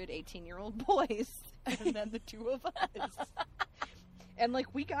 300 18-year-old boys, and then the 2 of us. And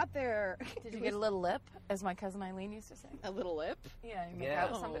like we got there. Did you get a little lip, as my cousin Eileen used to say? a little lip? Yeah, you make Yeah.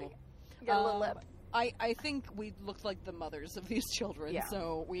 out with somebody. You get a little lip. I think we looked like the mothers of these children, Yeah.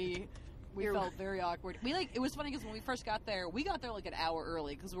 so we felt very awkward. It was funny because when we first got there like an hour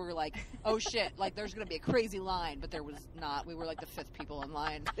early because we were like, oh shit, like there's gonna be a crazy line, but there was not. We were like the 5th people in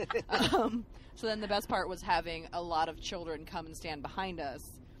line. So then the best part was having a lot of children come and stand behind us.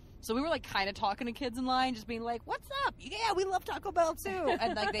 So we were like kind of talking to kids in line, just being like, "What's up? Yeah, we love Taco Bell too."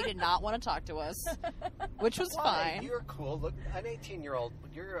 And like they did not want to talk to us, which was Why? fine. You're cool. Look, an 18-year-old.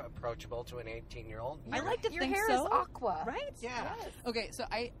 You're approachable to an 18-year-old. I like to Your think hair so. is aqua. Right? Yeah. Yes. Okay, so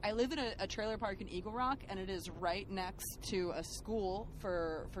I live in a trailer park in Eagle Rock, and it is right next to a school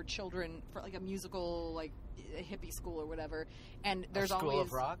for children, for like a musical, like a hippie school or whatever. And there's a school always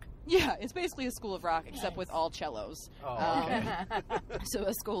of rock. Yeah, it's basically a school of rock except with all cellos. Oh, okay. So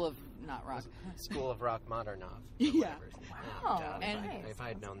a school of not rock. School of Rock Modernov. Yeah. Wow. And- nice. If I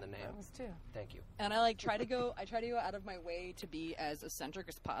had known the name. Those too. Thank you. And I try to go out of my way to be as eccentric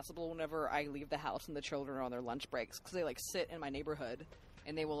as possible whenever I leave the house and the children are on their lunch breaks because they like sit in my neighborhood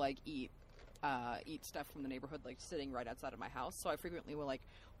and they will like eat stuff from the neighborhood like sitting right outside of my house. So I frequently will like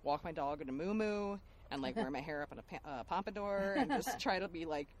walk my dog in a moo-moo and like wear my hair up in a pompadour and just try to be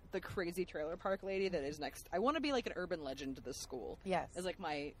like the crazy trailer park lady that is next. I want to be like an urban legend to this school. Yes. Is like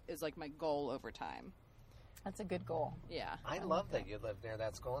my goal over time. That's a good goal. Yeah. I love that you live near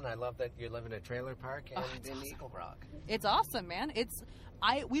that school, and I love that you live in a trailer park and in Eagle Rock. It's awesome, man.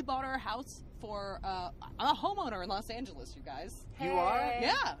 We bought our house for I'm a homeowner in Los Angeles, you guys. You are?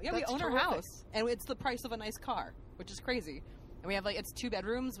 Yeah, we That's own terrific. our house, and it's the price of a nice car, which is crazy. And we have it's 2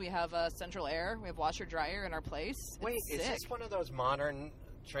 bedrooms. We have central air. We have washer dryer in our place. Wait, It's is sick. this one of those modern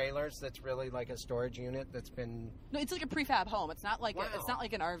trailers that's really like a storage unit that's been... No, it's like a prefab home. It's not like Wow. it's not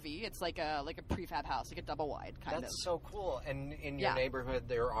like an RV. It's like a prefab house, like a double wide kind of. That's so cool. And in your neighborhood,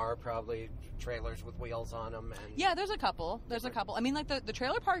 there are probably trailers with wheels on them. And Yeah, there's a couple. I mean, like the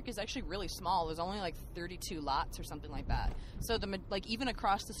trailer park is actually really small. There's only like 32 lots or something like that. So like even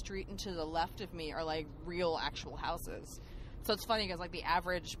across the street and to the left of me are like real actual houses. So it's funny because like the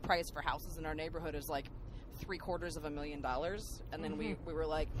average price for houses in our neighborhood is like $750,000, and then we were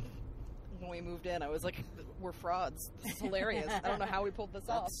like, when we moved in, I was like, we're frauds. This is hilarious. I don't know how we pulled this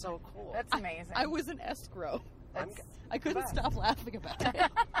off. That's so cool. That's amazing. I was in escrow. I couldn't stop laughing about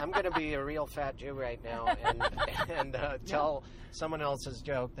it. I'm going to be a real fat Jew right now and tell someone else's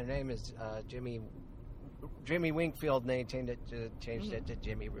joke. Their name is Jimmy Winkfield, and they changed it to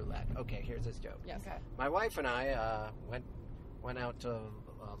Jimmy Roulette. Okay, here's his joke. Yes. Okay. My wife and I went out to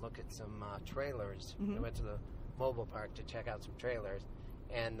look at some trailers. We went to the mobile park to check out some trailers,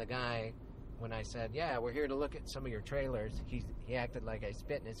 and the guy, when I said, "Yeah, we're here to look at some of your trailers," he acted like I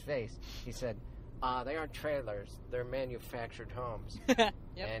spit in his face. He said, "They aren't trailers; they're manufactured homes." Yep.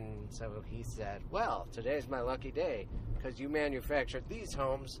 And so he said, "Well, today's my lucky day because you manufactured these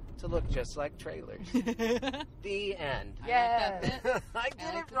homes to look just like trailers." The end. Yes. I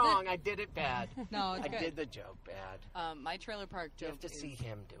did it wrong. I did it bad. No, it's I good. did the joke bad. My trailer park You joke have to is... see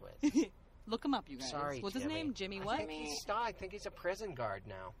him do it. Look him up, you guys. Sorry, What's his Jimmy. name? Jimmy what? I think he's a prison guard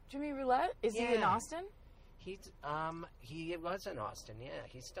now. Jimmy Roulette? Is he in Yeah. Austin? He was in Austin. Yeah,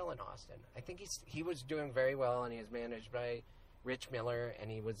 he's still in Austin. I think he was doing very well, and he was managed by Rich Miller, and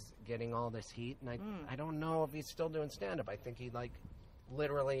he was getting all this heat. And I don't know if he's still doing stand-up. I think he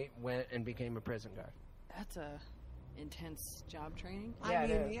literally went and became a prison guard. That's a intense job training. Yeah, I it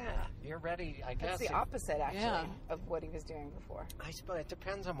mean, is. yeah, you're ready. I guess That's the opposite, actually, Yeah. of what he was doing before. I suppose it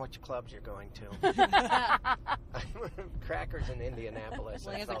depends on which clubs you're going to. Crackers in Indianapolis.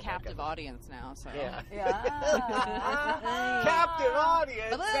 Well, I he has a felt captive like audience now, so... Yeah. Yeah. Captive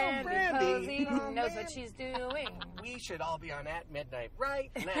audience. Brandie Brandie. Posey knows what she's doing. We should all be on At Midnight right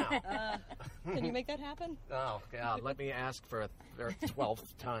now. Can you make that happen? Oh, God. Let me ask for a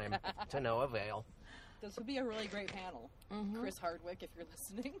 12th time to no avail. This would be a really great panel. Chris Hardwick, if you're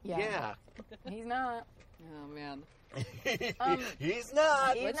listening. Yeah. He's not. Oh, man. He's not. He's Let's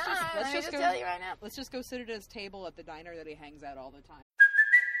not. just Let me just go- tell you right now. Let's just go sit at his table at the diner that he hangs at all the time.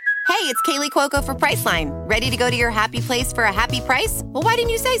 Hey, it's Kaylee Cuoco for Priceline. Ready to go to your happy place for a happy price? Well, why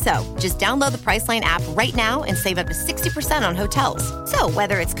didn't you say so? Just download the Priceline app right now and save up to 60% on hotels. So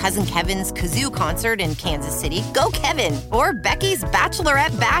whether it's Cousin Kevin's Kazoo Concert in Kansas City, go Kevin, or Becky's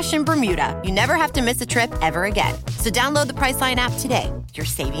Bachelorette Bash in Bermuda, you never have to miss a trip ever again. So download the Priceline app today. Your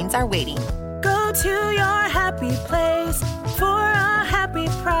savings are waiting. Go to your happy place for a happy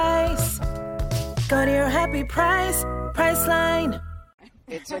price. Go to your happy price, Priceline.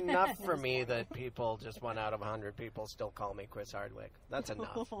 It's enough for me that people, just 1 out of 100 people, still call me Chris Hardwick. That's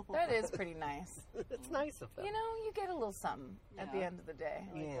enough. That is pretty nice. It's nice of them. You know, you get a little something at the end of the day.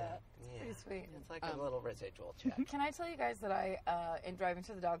 I like that. It's pretty sweet. It's like a little residual check. Can I tell you guys that I, in driving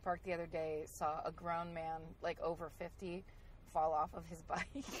to the dog park the other day, saw a grown man, like over 50, fall off of his bike?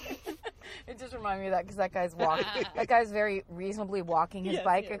 It just reminded me of that because that guy's that guy's very reasonably walking his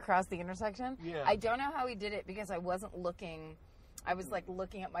bike across the intersection. Yeah. I don't know how he did it because I wasn't looking. I was like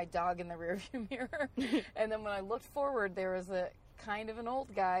looking at my dog in the rearview mirror, and then when I looked forward, there was a kind of an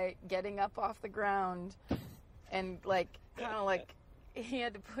old guy getting up off the ground, and like kind of like he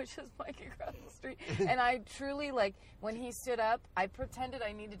had to push his bike across the street. And I truly, like, when he stood up, I pretended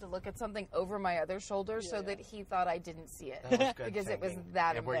I needed to look at something over my other shoulder so that he thought I didn't see it. That was good because it was thinking.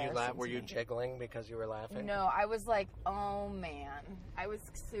 that And were embarrassing. you jiggling because you were laughing? No, I was like, oh man. I was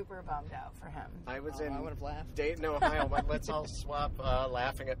super bummed out for him. I was I in would have laughed. Dayton, Ohio. But let's all swap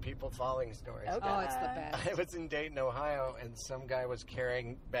laughing at people falling stories. Okay. Oh, it's the best. I was in Dayton, Ohio, and some guy was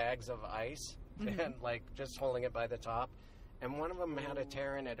carrying bags of ice and like just holding it by the top. And one of them had a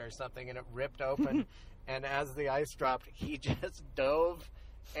tear in it or something, and it ripped open. And as the ice dropped, he just dove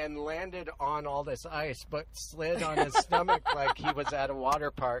and landed on all this ice, but slid on his stomach like he was at a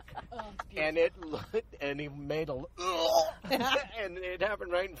water park. And he made a and it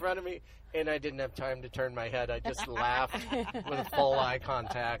happened right in front of me, and I didn't have time to turn my head. I just laughed with full eye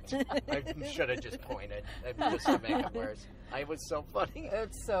contact. I should have just pointed just to make it worse. I was so funny.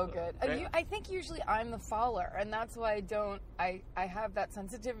 It's so good. I think usually I'm the faller, and that's why I have that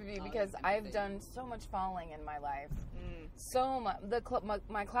sensitivity because I've done so much falling in my life. So much.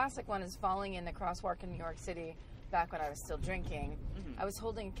 My classic one is falling in the crosswalk in New York City back when I was still drinking, I was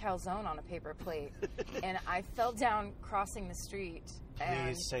holding a calzone on a paper plate, and I fell down crossing the street. And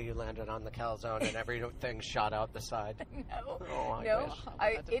Please say you landed on the calzone and everything shot out the side. No, Oh, I no,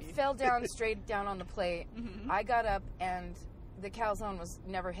 wish. it fell down straight down on the plate. I got up, and the calzone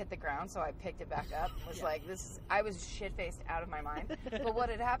never hit the ground, so I picked it back up. I was shit-faced out of my mind. But what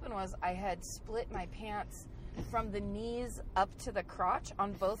had happened was I had split my pants from the knees up to the crotch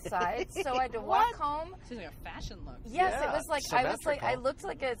on both sides, so I had to walk home. Seems like a fashion look. Yes, Yeah, it was like I looked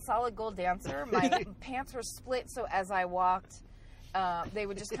like a solid gold dancer. My pants were split, so as I walked, they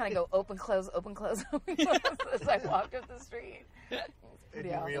would just kind of go open, close, open, close, open, close as I walked up the street. And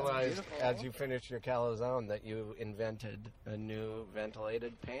you realized as you finished your calzone that you invented a new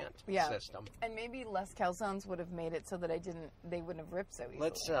ventilated pant system. And maybe less calzones would have made it so that they wouldn't have ripped so easily.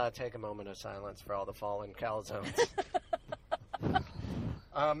 Let's take a moment of silence for all the fallen calzones.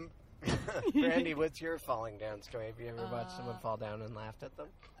 Brandie, what's your falling down story? Have you ever watched someone fall down and laughed at them?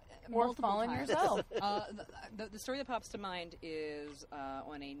 Or fallen times. yourself. The story that pops to mind is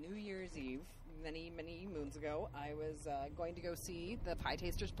on a New Year's Eve, many moons ago, I was going to go see the Pie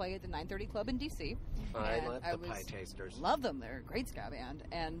Tasters play at the 930 Club in D.C. I love the Pie Tasters. Love them. They're a great ska band.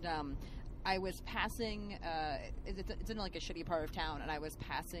 And I was passing, it's in like a shitty part of town, and I was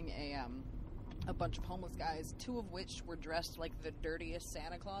passing a bunch of homeless guys, two of which were dressed like the dirtiest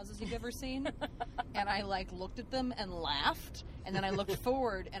Santa Clauses you've ever seen. And I looked at them and laughed, and then I looked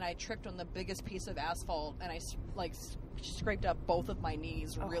forward and I tripped on the biggest piece of asphalt, and I scraped up both of my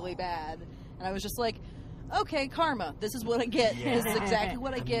knees really bad. And I was just like, okay, karma. This is what I get. Yeah. This is exactly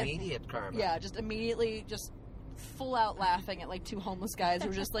what I get. Immediate karma. Yeah, just immediately, just full out laughing at two homeless guys who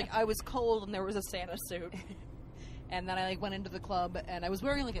were just I was cold and there was a Santa suit. And then I went into the club, and I was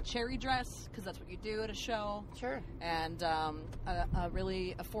wearing a cherry dress, because that's what you do at a show. Sure. And a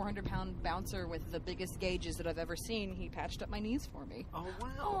 400-pound bouncer with the biggest gauges that I've ever seen, he patched up my knees for me. Oh,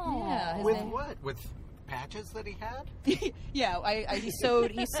 wow. Yeah. With what? With patches that he had? Yeah, he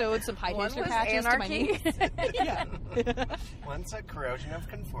sewed some Pie Taster patches to my knees. Yeah. One said corrosion of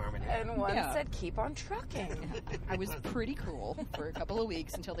conformity. And one said keep on trucking. I was pretty cruel for a couple of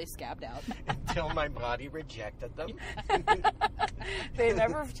weeks until they scabbed out. Until my body rejected them. They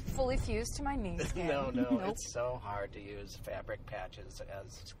never fully fused to my knee skin. No. Nope. It's so hard to use fabric patches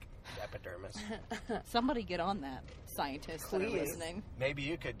as epidermis. Somebody get on that, scientists that are listening. Maybe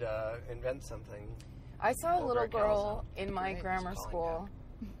you could invent something. I saw a little Over a girl calzone. in my Great. grammar Falling school.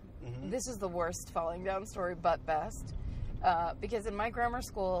 This is the worst falling down story, but best. Because in my grammar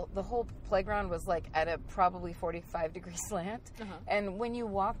school, the whole playground was at a probably 45-degree slant. And when you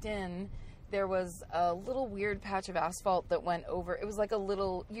walked in, there was a little weird patch of asphalt that went over. It was like a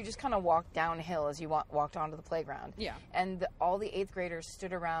little, you just kind of walked downhill as you walked onto the playground. Yeah. And all the 8th graders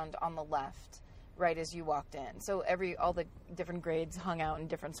stood around on the left right as you walked in. So all the different grades hung out in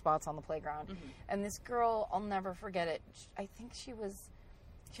different spots on the playground. And this girl, I'll never forget it. I think she was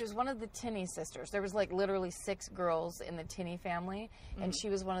one of the Tinney sisters. There was literally 6 girls in the Tinney family, and she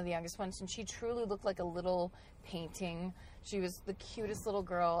was one of the youngest ones, and she truly looked like a little painting. She was the cutest little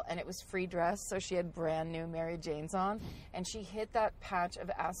girl, and it was free dress, so she had brand new Mary Janes on, and she hit that patch of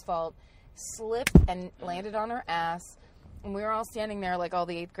asphalt, slipped and landed on her ass. And we were all standing there, all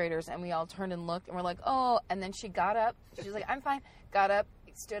the 8th graders, and we all turned and looked, and we're like, oh. And then she got up. She was like, I'm fine. Got up,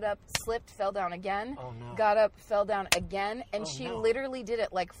 stood up, slipped, fell down again. Oh, no. Got up, fell down again. And she literally did it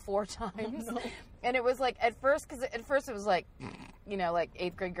 4 times. Oh, no. And it was at first it was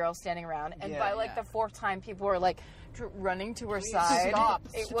 8th grade girls standing around. And by the 4th time, people were running to her side. Stop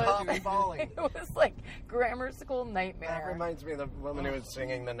was falling. It was grammar school nightmare. That reminds me of the woman who was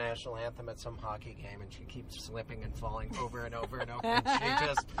singing the national anthem at some hockey game, and she keeps slipping and falling over and over and over.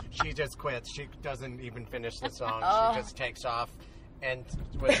 And she just quits. She doesn't even finish the song. She just takes off and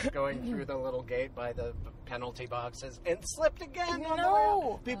was going through the little gate by the penalty boxes and slipped again.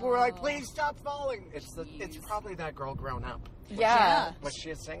 No. People were like, "Please stop falling." It's probably that girl grown up. Was she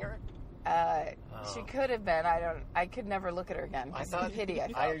a singer? She could have been. I could never look at her again. I thought pity.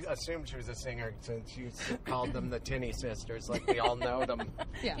 I assumed she was a singer since you called them the Tinney Sisters, like we all know them.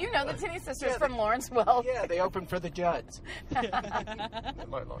 Yeah. You know the Tinney Sisters from Lawrence Wells. Yeah, they opened for the Judds. You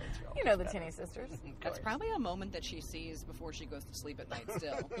know the Tinney Sisters. That's probably a moment that she sees before she goes to sleep at night.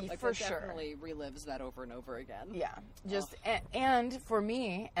 Still, for sure, definitely relives that over and over again. Yeah, and for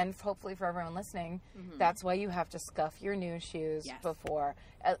me, and hopefully for everyone listening, that's why you have to scuff your new shoes before.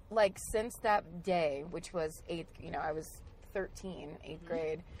 Since that day, which was 8th, I was 13, 8th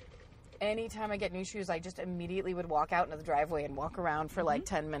grade, anytime I get new shoes, I just immediately would walk out into the driveway and walk around for like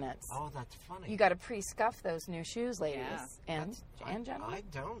 10 minutes. Oh, that's funny. You got to pre-scuff those new shoes, ladies. Yeah. And gentlemen. I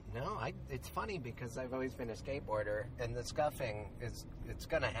don't know. It's funny because I've always been a skateboarder, and the scuffing it's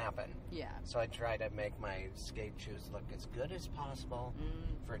going to happen. Yeah. So I try to make my skate shoes look as good as possible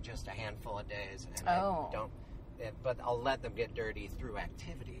for just a handful of days, and but I'll let them get dirty through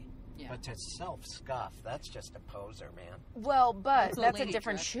activity. Yeah. But to self-scuff, that's just a poser, man. Well, but that's a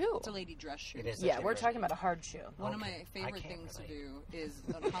different dress. shoe. It's a lady dress shoe. It is. Yeah, we're talking about a hard shoe. One of my favorite things to do is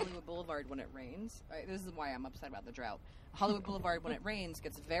on Hollywood Boulevard when it rains. This is why I'm upset about the drought. Hollywood Boulevard when it rains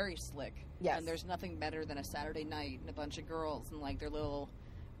gets very slick. Yes. And there's nothing better than a Saturday night and a bunch of girls in like their little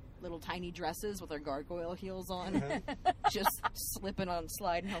tiny dresses with their gargoyle heels on, just slipping on,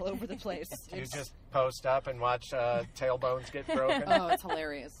 sliding all over the place. You just post up and watch tailbones get broken. Oh, it's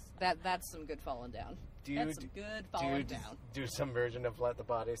hilarious. That's some good falling down. That's some good falling down. Do some version of Let the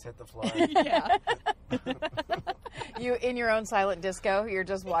Bodies Hit the Floor. Yeah. You in your own silent disco, you're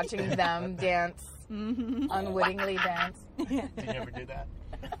just watching them dance, unwittingly dance. Do you ever do that?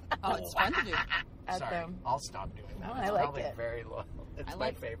 Oh, it's fun to do. Sorry, I'll stop doing that. Oh, it's I like probably it. Very low. It's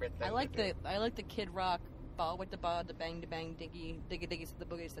my favorite thing. I like the Kid Rock ball with the ball, the bang, diggy, sit the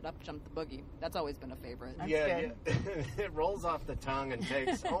boogie, sit up, jump the boogie. That's always been a favorite. Yeah. It rolls off the tongue and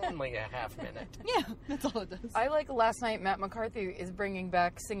takes only a half minute. Yeah, that's all it does. I like last night Matt McCarthy is bringing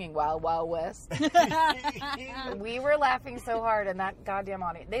back singing Wild Wild West. We were laughing so hard, and that goddamn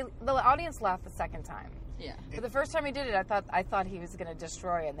audience, the audience laughed the second time. Yeah. But the first time he did it, I thought he was going to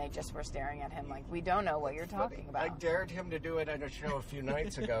destroy, and they just were staring at him like, we don't know what you're talking about. I dared him to do it on a show a few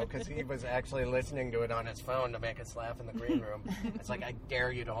nights ago because he was actually listening to it on his phone to make us laugh in the green room. It's like, I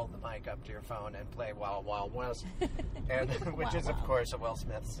dare you to hold the mic up to your phone and play Wild Wild West, and which is, of course, a Will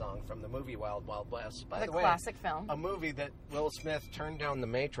Smith song from the movie Wild Wild West. By the way, classic film. A movie that Will Smith turned down The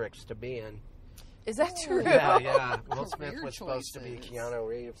Matrix to be in. Is that true? Yeah. Will Smith was supposed to be Keanu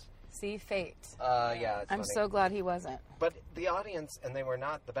Reeves. See, fate. Yeah, I'm so glad he wasn't. But the audience, and they were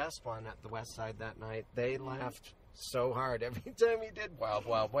not the best one at the West Side that night, they laughed so hard every time he did Wild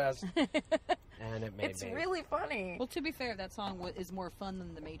Wild West. And it made It's really funny. Well, to be fair, that song is more fun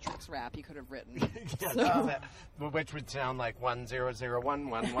than the Matrix rap you could have written. Which would sound like 1001,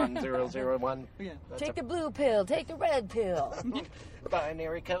 11001. Yeah. Take the blue pill, take the red pill.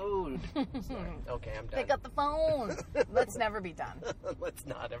 Binary code. Sorry. Okay, I'm done. Pick up the phone. Let's never be done. Let's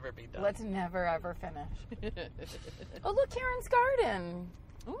not ever be done. Let's never, ever finish. Oh, look, Karen's Garden.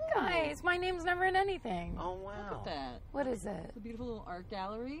 Ooh. Guys, my name's never in anything. Oh, wow. Look at that. What is it? It's a beautiful little art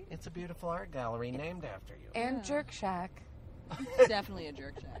gallery. It's a beautiful art gallery named after you. And Jerk Shack. Definitely a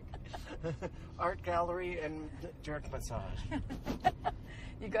jerk shack. Art gallery and jerk massage.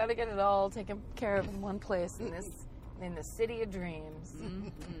 You got to get it all taken care of in one place in the city of dreams.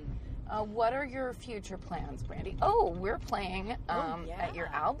 What are your future plans, Brandie? Oh, we're playing at your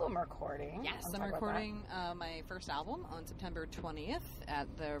album recording. Yes, I'm recording my first album on September 20th at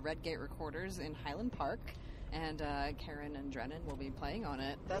the Redgate Recorders in Highland Park. And Karen and Drennan will be playing on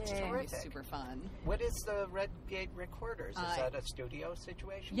it. That's terrific. It's super fun. What is the Redgate Recorders? Is that a studio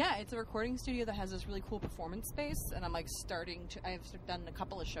situation? Yeah, it's a recording studio that has this really cool performance space. And I'm like I've done a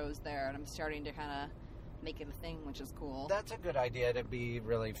couple of shows there, and I'm starting to kind of make it a thing, which is cool. That's a good idea, to be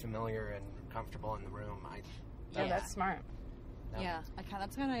really familiar and comfortable in the room. That's smart. No. Yeah,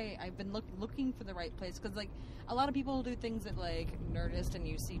 I've been looking for the right place, because like a lot of people do things at like Nerdist and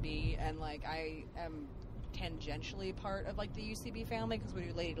UCB, and like I am tangentially part of like the UCB family because we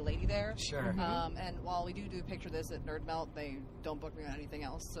do Lady to Lady there. Sure. And while we do Picture This at Nerd Melt, they don't book me on anything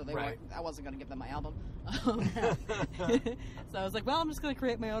else, so I wasn't going to give them my album. So I was like, well, I'm just going to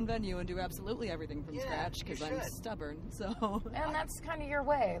create my own venue and do absolutely everything from scratch because I'm stubborn. So. And that's kind of your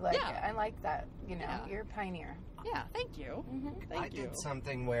way. Like I like that. You know, you're a pioneer. Yeah. Thank you. Mm-hmm. I did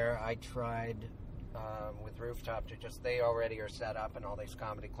something where I tried. With Rooftop they already are set up in all these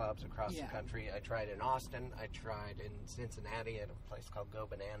comedy clubs across the country. I tried in Austin. I tried in Cincinnati at a place called Go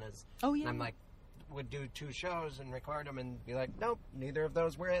Bananas. Oh, yeah. And I'm like, would do 2 shows and record them and be like, nope, neither of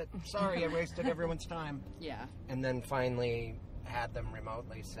those were it. Sorry, I wasted everyone's time. Yeah. And then finally had them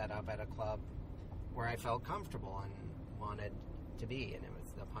remotely set up at a club where I felt comfortable and wanted to be. And it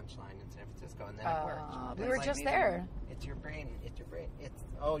was the Punchline in San Francisco, and then it worked. We were just there. It's your brain.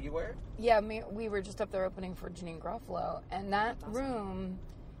 Oh, you were? Yeah, we were just up there opening for Janine Garofalo, and that room,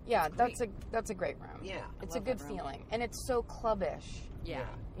 that's a great room. Yeah, it's a good feeling, and it's so clubbish. Yeah,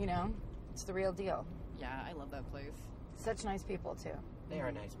 you know, it's the real deal. Yeah, I love that place. Such nice people too. They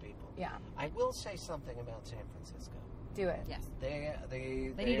are nice people. Yeah. I will say something about San Francisco. Do it. Yes. They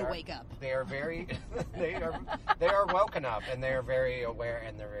need to wake up. They are very they are woken up, and they are very aware,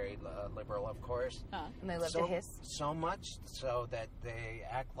 and they're very liberal, of course. And they love to hiss. So much so that they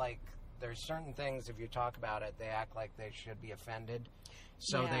act like there's certain things, if you talk about it, they act like they should be offended.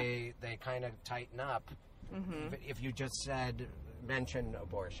 So they kind of tighten up. Mm-hmm. If you just mention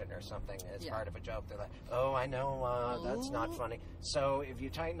abortion or something as part of a joke, they're like, oh, I know, that's not funny. So if you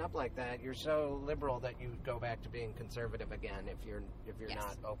tighten up like that, you're so liberal that you go back to being conservative again if you're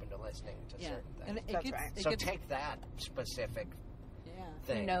not open to listening to certain things. And that's right. So take that specific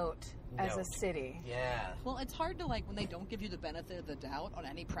thing. Note as a city. Yeah. Well, it's hard to, like, when they don't give you the benefit of the doubt on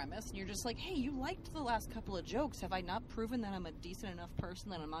any premise, and you're just like, hey, you liked the last couple of jokes. Have I not proven that I'm a decent enough person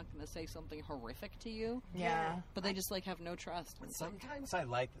that I'm not going to say something horrific to you? Yeah. But they just, like, have no trust. Sometimes I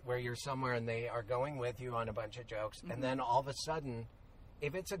like where you're somewhere and they are going with you on a bunch of jokes, and then all of a sudden,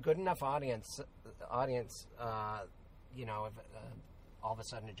 if it's a good enough audience, you know, if all of a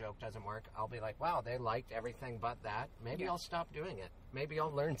sudden a joke doesn't work, I'll be like, wow, they liked everything but that. Maybe I'll stop doing it. Maybe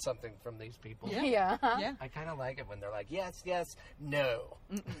I'll learn something from these people. Yeah. I kind of like it when they're like, yes, no.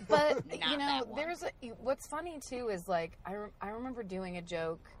 But, you know, what's funny, too, is, like, I remember doing a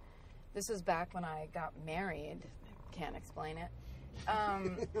joke. This was back when I got married. Can't explain it.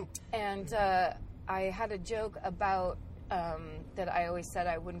 And I had a joke about that I always said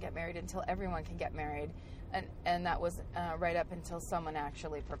I wouldn't get married until everyone can get married. And that was right up until someone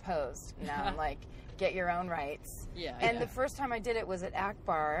actually proposed. Now I'm like, get your own rights. Yeah. And the first time I did it was at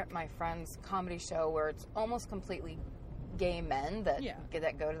Akbar, my friend's comedy show, where it's almost completely gay men that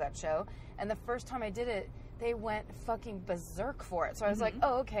go to that show. And the first time I did it, they went fucking berserk for it. So I was like,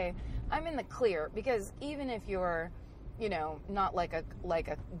 oh, okay, I'm in the clear. Because even if you're, you know, not like a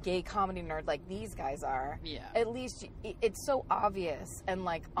gay comedy nerd like these guys are, at least it's so obvious and,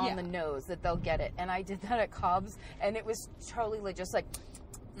 like, on the nose that they'll get it. And I did that at Cobb's, and it was totally like, just like,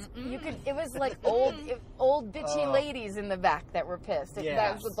 it was like old bitchy ladies in the back that were pissed.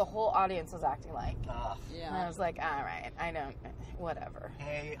 That was what the whole audience was acting like. And I was like, all right, I don't, whatever.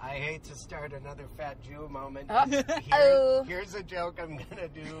 Hey, I hate to start another fat Jew moment. Here's a joke I'm going to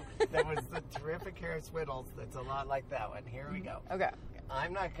do that was the terrific Harris Whittles that's a lot like that one. Here we go. Okay.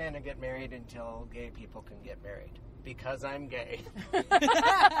 I'm not going to get married until gay people can get married. Because I'm gay. No,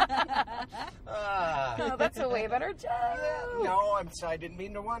 that's a way better joke. No, I didn't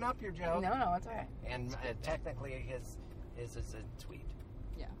mean to one-up your joke. No, it's all right. And technically, his is a tweet.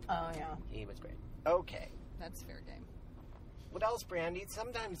 Yeah. Oh, yeah. He was great. Okay. That's fair game. What else, Brandie?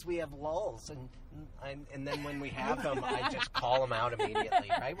 Sometimes we have lulls, and then when we have them, I just call them out immediately,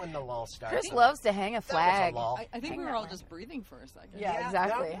 right when the lull starts. Chris loves to hang a flag. That was a lull. I think we were all just breathing for a second. Yeah,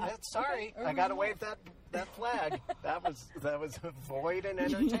 exactly. No, sorry, I got to wave that flag. That was a void in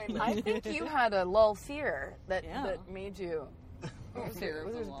entertainment. I think you had a lull fear that made you.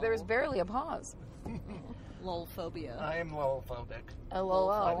 There was barely a pause. Lull-phobia. I am lull-phobic.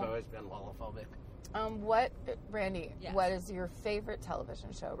 LOL. I've always been lull-phobic. Brandie, what is your favorite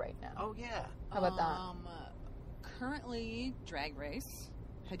television show right now? Oh, yeah. How about that? Currently, Drag Race.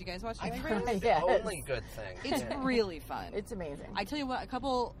 Had you guys watched I've Drag heard Race? it's the only good thing. It's really fun. It's amazing. I tell you what, a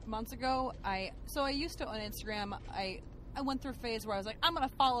couple months ago, I used to, on Instagram, I went through a phase where I was like, I'm going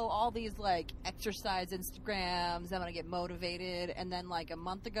to follow all these, like, exercise Instagrams. I'm going to get motivated. And then, like, a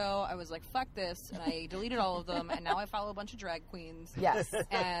month ago, I was like, fuck this. And I deleted all of them. And now I follow a bunch of drag queens. Yes.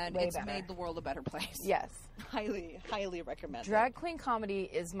 And it's made the world a better place. Yes. Highly, highly recommend Drag queen comedy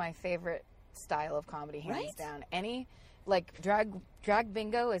is my favorite style of comedy, hands down. Like, drag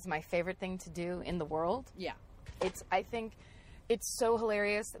bingo is my favorite thing to do in the world. Yeah. I think it's so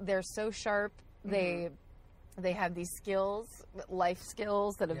hilarious. They're so sharp. They have these skills, life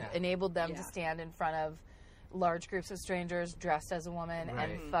skills that have enabled them to stand in front of large groups of strangers dressed as a woman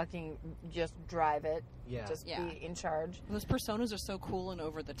and fucking just drive it. Yeah. Just be in charge. Those personas are so cool and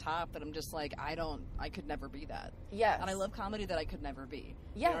over the top that I'm just like, I could never be that. Yes. And I love comedy that I could never be.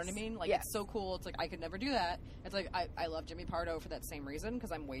 Yes. You know what I mean? Like, it's so cool. It's like, I could never do that. It's like, I love Jimmy Pardo for that same reason,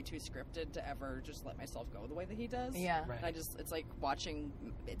 because I'm way too scripted to ever just let myself go the way that he does. Yeah. Right. And it's like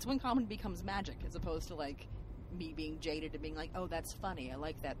it's when comedy becomes magic, as opposed to, like, me being jaded and being like, oh, that's funny. I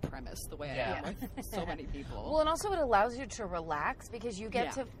like that premise the way I am with so many people. Well, and also it allows you to relax, because you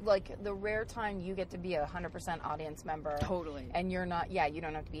get to, like, the rare time you get to be 100% audience member. Totally. And you're not, you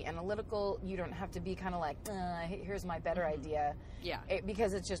don't have to be analytical. You don't have to be kind of like, here's my better idea. Yeah.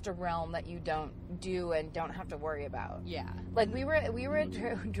 Because it's just a realm that you don't do and don't have to worry about. Yeah. Like, we were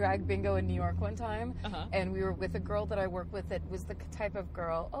at drag bingo in New York one time, and we were with a girl that I work with that was the type of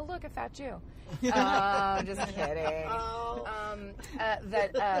girl, oh, look, a fat Jew. Just kidding. kidding.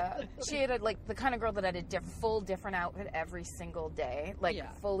 She had like the kind of girl that had a full different outfit every single day, like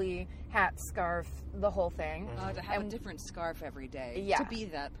fully hat, scarf, the whole thing. To have a different scarf every day. Yeah. To be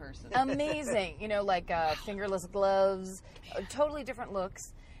that person. Amazing. Like fingerless gloves, totally different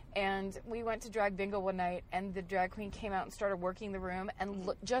looks. And we went to drag bingo one night, and the drag queen came out and started working the room, and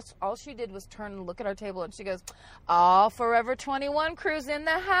just all she did was turn and look at our table, and she goes, "Oh, Forever 21 crew's in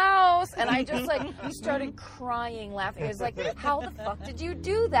the house." And I just like started crying, laughing. It was like, how the fuck did you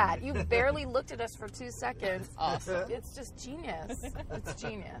do that? You barely looked at us for 2 seconds. Awesome. It's just genius. It's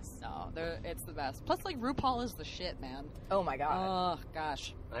genius. No, it's the best. Plus, like, RuPaul is the shit, man. Oh my god. Oh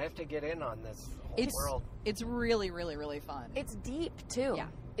gosh. I have to get in on this whole world. It's really, really, really fun. It's deep too. Yeah.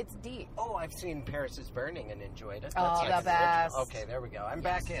 It's deep. Oh, I've seen Paris is Burning and enjoyed it. Oh, That's the best. Okay, there we go. I'm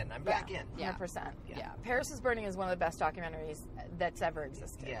back in. I'm back in. 100%. Yeah. Paris is Burning is one of the best documentaries that's ever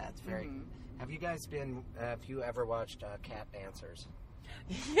existed. Yeah, it's very... Have you guys have you ever watched Cat Dancers?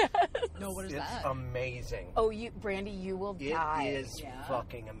 Yes. No, what is that? It's amazing. Oh, Brandie, you will die. It is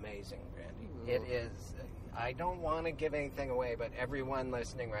fucking amazing, Brandie. It is... I don't want to give anything away, but everyone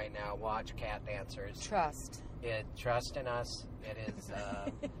listening right now, watch Cat Dancers. Trust. Trust in us. It is,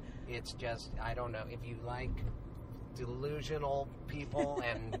 it's just, I don't know, if you like delusional people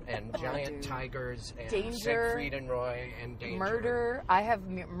and giant tigers and danger, Siegfried and Roy and danger. Murder. I have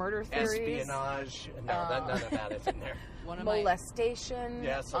murder theories. Espionage. No, none of that is in there. Molestation.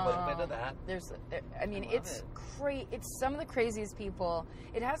 Yes, a little bit of that. It's it's some of the craziest people.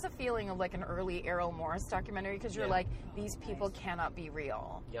 It has a feeling of like an early Errol Morris documentary because you're like, these people cannot be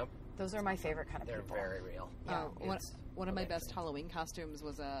real. Yep. Those are my favorite kind of people. They're very real. Yeah. One of my best Halloween costumes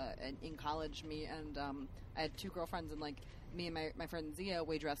was in college. Me and I had 2 girlfriends, and like me and my friend Zia,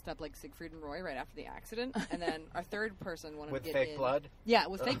 we dressed up like Siegfried and Roy right after the accident, and then our third person wanted with to get fake blood. Yeah,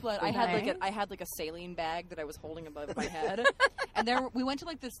 with fake blood. I had like a saline bag that I was holding above my head, and we went to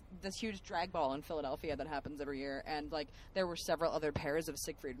like this huge drag ball in Philadelphia that happens every year, and like there were several other pairs of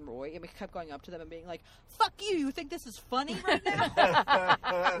Siegfried and Roy, and we kept going up to them and being like, "Fuck you! You think this is funny right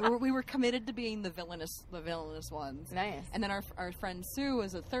now?" we were committed to being the villainous ones. Nice. And then our friend Sue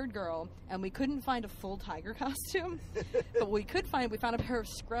was a third girl, and we couldn't find a full tiger costume, but we found a pair of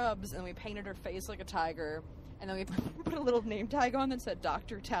scrubs, and we painted her face like a tiger, and then we put a little name tag on that said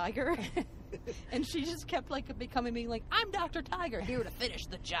Dr. Tiger. And she just kept like being like, "I'm Dr. Tiger, here to finish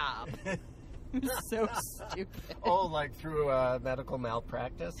the job." So stupid. Oh, like through medical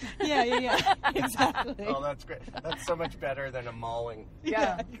malpractice? Yeah, exactly. Oh, that's great. That's so much better than a mauling.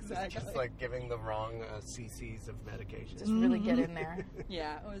 Yeah, exactly. Just like giving the wrong cc's of medication. Just really get in there.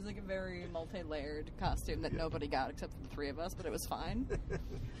 Yeah, it was like a very multi-layered costume that nobody got except for the 3 of us, but it was fine.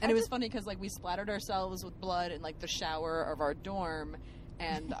 And it was funny because like we splattered ourselves with blood in like the shower of our dorm,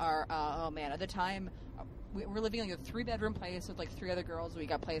 and our at the time we were living in like a 3-bedroom place with like 3 other girls we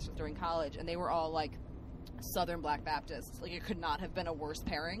got placed with during college, and they were all like Southern Black Baptists. Like it could not have been a worse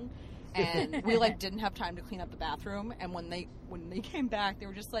pairing. And we like didn't have time to clean up the bathroom, and when they came back, they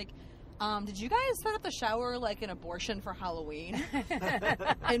were just like, "Did you guys set up the shower like an abortion for Halloween?"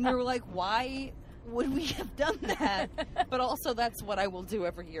 And we were like, "Why would we have done that?" But also, that's what I will do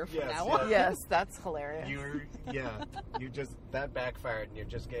every year from now on. Yes, that's hilarious. That backfired, and you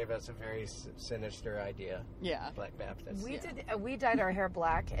just gave us a very sinister idea. Yeah, Black Baptist. We dyed our hair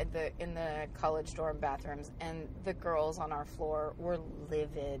black in the college dorm bathrooms, and the girls on our floor were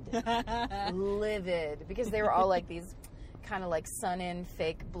livid, because they were all like these kind of like sun-in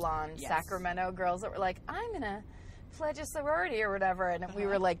fake blonde Sacramento girls that were like, "I'm gonna pledge a sorority" or whatever, and we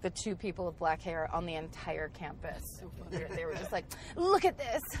were like the 2 people with black hair on the entire campus. So they were just like, "Look at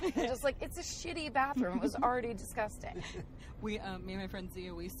this!" Just like, it's a shitty bathroom. It was already disgusting. Me and my friend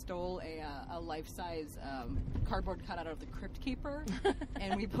Zia, we stole a life-size cardboard cutout of the Crypt Keeper,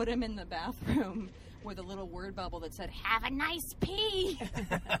 and we put him in the bathroom with a little word bubble that said, "Have a nice pee."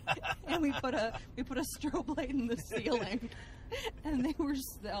 And we put a strobe light in the ceiling, and they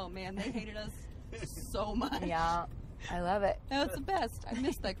hated us so much. Yeah, I love it. That's the best. I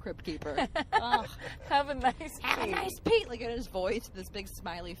miss that Crypt Keeper. Oh. Have a nice pee. Like in his voice, this big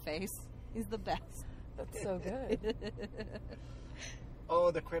smiley face. He's the best. That's so good.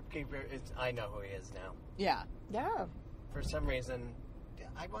 Oh, the Crypt Keeper I know who he is now. Yeah. Yeah. For some reason,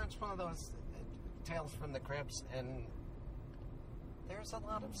 I watched one of those Tales from the Crypts, and there's a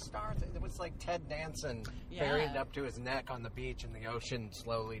lot of stars. It was like Ted Danson buried up to his neck on the beach, and the ocean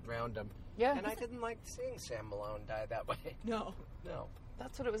slowly drowned him. Yeah. And I didn't like seeing Sam Malone die that way. No.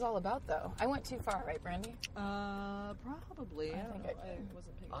 That's what it was all about, though. I went too far, right, Brandie? Probably. I think I did.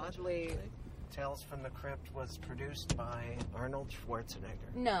 wasn't paying Oddly, Tales from the Crypt was produced by Arnold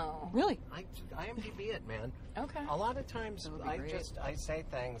Schwarzenegger. No. Really? I IMDb it, man. Okay. A lot of times That would be great. I say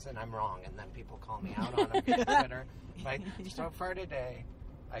things and I'm wrong, and then people call me out on them on Twitter. But so far today,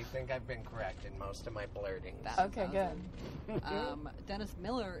 I think I've been correct in most of my blurting. Okay, good. Dennis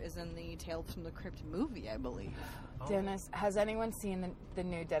Miller is in the Tales from the Crypt movie, I believe. Dennis, has anyone seen the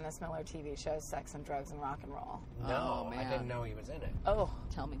new Dennis Miller TV show, Sex and Drugs and Rock and Roll? No, Oh, man. I didn't know he was in it. Oh,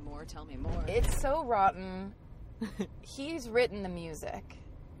 Tell me more. it's so rotten. He's written the music.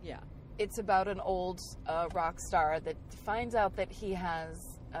 Yeah. It's about an old rock star that finds out that he has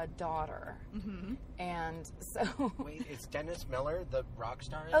a daughter. Mm-hmm. And so... Wait, is Dennis Miller the rock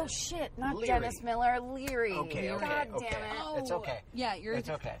star? in Oh, it? shit, not Leary. Dennis Miller, Leary. Okay. God damn it. It's okay. Yeah, you're. It's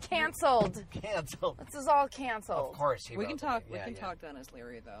okay. Canceled. Canceled. This is all canceled. Of course, he We wrote can it. talk. Yeah, we can yeah. talk Dennis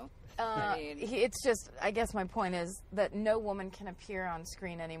Leary though. It's just, I guess my point is that no woman can appear on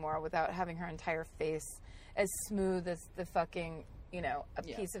screen anymore without having her entire face as smooth as the fucking, a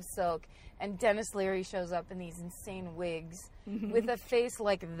piece of silk. And Dennis Leary shows up in these insane wigs with a face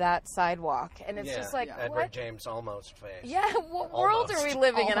like that sidewalk. And it's just like, Edward what? James almost face. Yeah, what world are we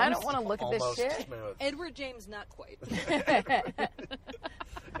living in? I don't want to look at this Almost shit. smooth. Edward James, not quite.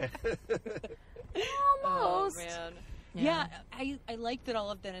 Almost. Oh man. Yeah, I like that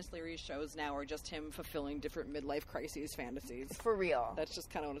all of Dennis Leary's shows now are just him fulfilling different midlife crises fantasies. For real. That's just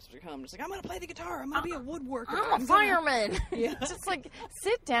kind of what it's become. Just like, I'm going to play the guitar. I'm going to be a woodworker. I'm a fireman. Yeah. Just like,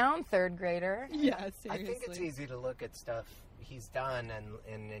 sit down, third grader. Yeah, seriously. I think it's easy to look at stuff he's done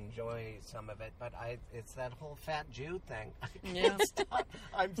and enjoy some of it, but it's that whole fat Jew thing. Yeah.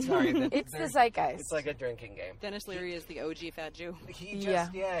 I'm sorry. It's the zeitgeist. It's like a drinking game. Dennis Leary is the OG fat Jew. He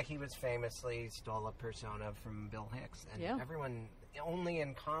just, he was famously stole a persona from Bill Hicks, and everyone only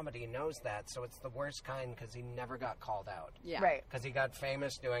in comedy knows that, so it's the worst kind because he never got called out. Yeah. Right. Because he got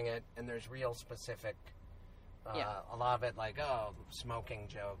famous doing it, and there's real specific, a lot of it like, smoking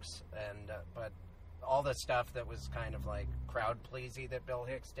jokes, and but all the stuff that was kind of like crowd-pleasy that Bill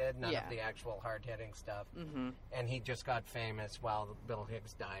Hicks did, none of the actual hard-hitting stuff. Mm-hmm. And he just got famous while Bill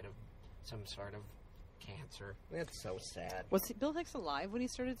Hicks died of some sort of cancer. It's so sad. Was Bill Hicks alive when he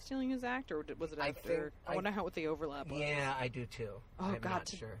started stealing his act, or was it after? I wonder what the overlap was. Yeah, I do too. Oh, I'm God, not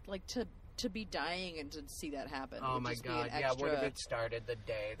sure. To be dying and to see that happen. Oh would my just God! Be an Yeah, extra... what if it started the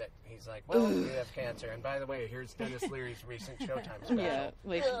day that he's like, "Well, you have cancer," and by the way, here's Dennis Leary's recent Showtime special. Yeah,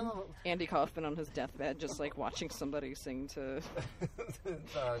 like Andy Kaufman on his deathbed, just like watching somebody sing to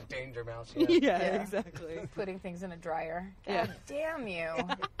Danger Mouse. Yeah, exactly. Putting things in a dryer. God damn you.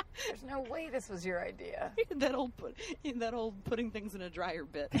 There's no way this was your idea. that old putting things in a dryer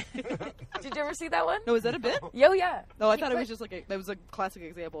bit. Did you ever see that one? No, is that a bit? Yo, yeah. No, I thought it was just like that was a classic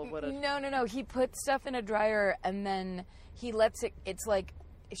example of what a... No. He puts stuff in a dryer and then he lets it's like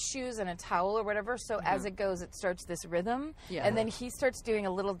shoes and a towel or whatever, so as it goes it starts this rhythm, and then he starts doing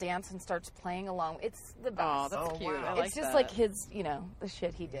a little dance and starts playing along. It's the best. Oh, that's cute. Wow. I like it's just that. like his, the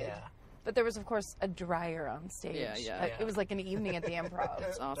shit he did. Yeah. But there was, of course, a dryer on stage. Yeah. It was like an evening at the Improv.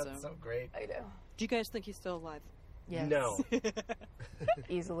 That's awesome. That's so great. I know. Do you guys think he's still alive? Yes. No.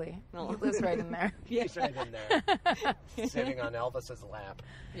 Easily. No. He lives right in there. He's right in there, sitting on Elvis's lap.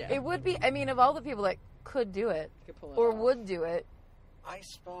 Yeah. It would be, of all the people that could do it, Could pull it or off. would do it, I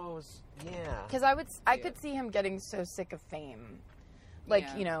suppose, yeah. because I could see him getting so sick of fame. Like,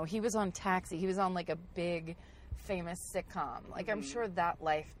 he was on Taxi. He was on, like, a big, famous sitcom. Like, I'm sure that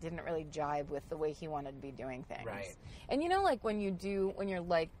life didn't really jibe with the way he wanted to be doing things. Right. And like, when you're,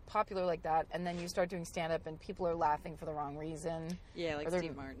 like, popular like that, and then you start doing stand-up, and people are laughing for the wrong reason. Yeah, like or they're-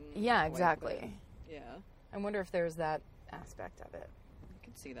 Steve Martin. Yeah, White exactly. Man. Yeah, I wonder if there's that aspect of it. I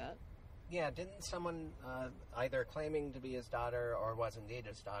could see that. Yeah, didn't someone either claiming to be his daughter or was indeed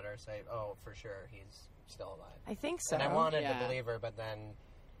his daughter say, "Oh, for sure, he's still alive"? I think so. And I wanted Yeah. to believe her, but then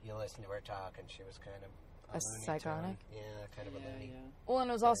you listen to her talk, and she was kind of a looney psychotic? tune. Yeah, kind of a loony. Well, and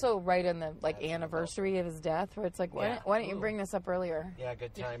it was also right in the anniversary of his death, where it's like, why didn't you bring this up earlier? Yeah,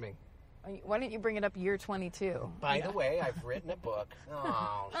 good timing. Why didn't you bring it up year 22? By the way, I've written a book.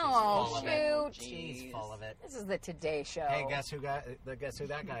 Oh, she's Oh, full of it. shoot. She's full of it. This is the Today Show. Hey, guess who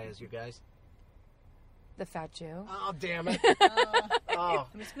that guy is, you guys? The Fat Jew. Oh, damn it. Oh.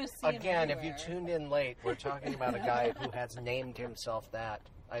 I'm just gonna see him Again, if you everywhere. tuned in late, we're talking about a guy who has named himself that.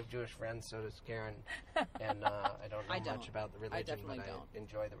 I have Jewish friends, so does Karen, and I don't know much about the religion, but I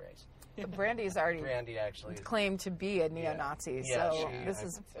enjoy the race. Brandie's already Brandie actually claimed to be a neo-Nazi, this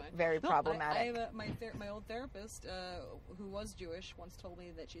is very problematic. My old therapist, who was Jewish, once told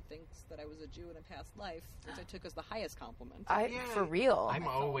me that she thinks that I was a Jew in a past life, which I took as the highest compliment. For real. I'm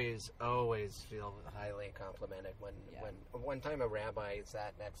always feel highly complimented when one time a rabbi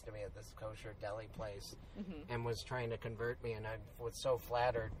sat next to me at this kosher deli place and was trying to convert me, and I was so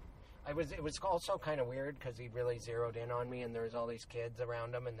flattered. It was also kind of weird because he really zeroed in on me, and there was all these kids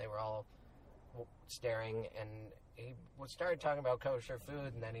around him, and they were all staring, and he started talking about kosher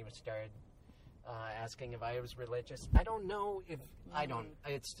food, and then he started asking if I was religious. I don't know if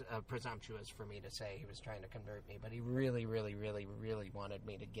it's presumptuous for me to say he was trying to convert me, but he really, really, really, really wanted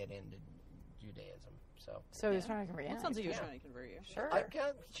me to get into Judaism. So he was trying to convert you. Well, it sounds like he was trying to convert you.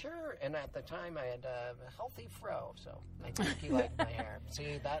 Sure. And at the time I had a healthy fro, so I think he liked my hair.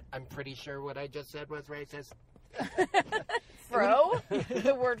 See that? I'm pretty sure what I just said was racist. Fro?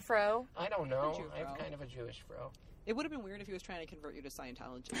 The word fro? I don't know. I have kind of a Jewish fro. It would have been weird if he was trying to convert you to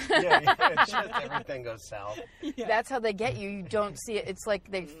Scientology. It's just everything goes south. Yeah. That's how they get you. You don't see it. It's like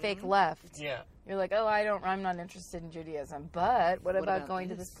they fake left. Yeah. You're like, I'm not interested in Judaism. But what about going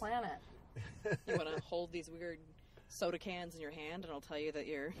to this planet? You want to hold these weird soda cans in your hand, and it'll tell you that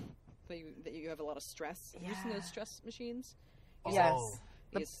you have a lot of stress. Have you seen those stress machines? Yes.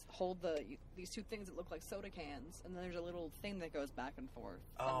 You hold these two things that look like soda cans, and then there's a little thing that goes back and forth.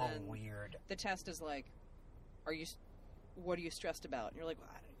 Oh, and then weird. The test is like, what are you stressed about? And you're like,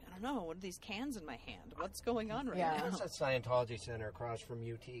 well, I don't know. What are these cans in my hand? What's going on right now? There's a Scientology center across from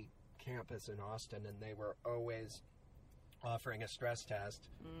UT campus in Austin, and they were always offering a stress test,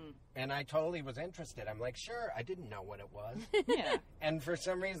 and I totally was interested. I'm like, sure. I didn't know what it was. Yeah. And for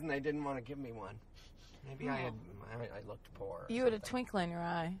some reason, they didn't want to give me one. Maybe I looked poor. You had a twinkle in your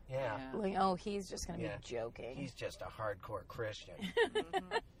eye. Yeah. Like, he's just going to be joking. He's just a hardcore Christian.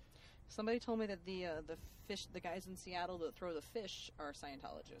 Somebody told me that the guys in Seattle that throw the fish are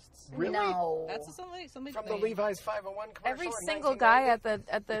Scientologists. Really? No. That's somebody from the Levi's 501 commercial. Every single guy at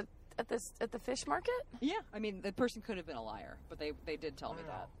the fish market? Yeah, I mean, the person could have been a liar, but they did tell me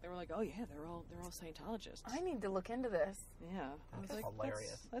that. They were like, "Oh yeah, they're all Scientologists." I need to look into this. Yeah, that's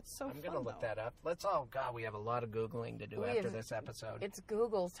hilarious. That's so. I'm gonna look that up. We have a lot of Googling to do after this episode. It's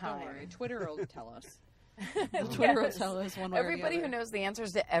Google time. Don't worry, Twitter will tell us. Twitter will tell us one way Everybody or the who other. knows the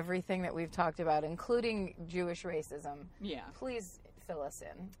answers to everything that we've talked about, including Jewish racism. Yeah. Please fill us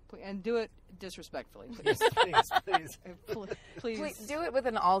in. And do it disrespectfully, please. Please do it with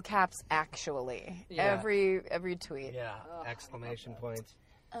an all caps actually. Yeah. Every tweet. Yeah. Exclamation points.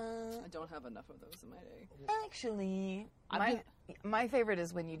 I don't have enough of those in my day. Actually, my favorite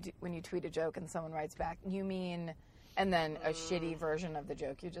is when you tweet a joke and someone writes back, "You mean," and then a shitty version of the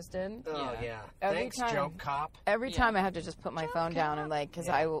joke you just did. Oh yeah. Thanks, joke cop. Every time I have to just put my phone down and because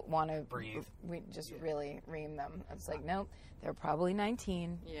I want to breathe. We just really ream them. It's like, nope, they're probably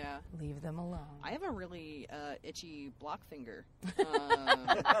 19. Yeah. Leave them alone. I have a really itchy block finger.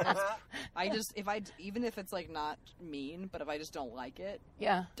 Even if it's like not mean, but if I just don't like it,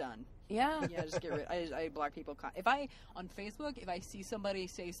 done. Yeah. Yeah, just get rid. I block people. On Facebook, if I see somebody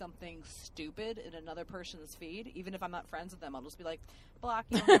say something stupid in another person's feed, even if I'm not friends with them, I'll just be like, block.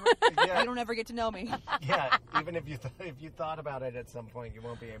 You don't ever get to know me. Yeah, even if you thought about it at some point, you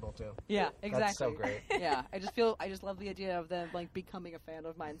won't be able to. Yeah, exactly. That's so great. Yeah, I just love the idea of them like becoming a fan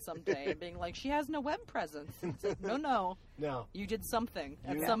of mine someday and being like, she has no web presence. It's like, no. You did something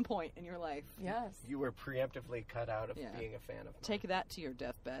at some point in your life. Yes. You were preemptively cut out of being a fan of mine. Take that to your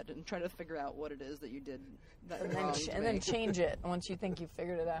deathbed and try to figure out what it is that you did and then change it once you think you've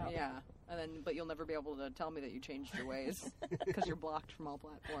figured it out. Yeah, but you'll never be able to tell me that you changed your ways because you're blocked from all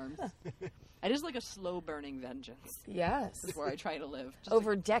platforms. I just like a slow burning vengeance. Yes, is where I try to live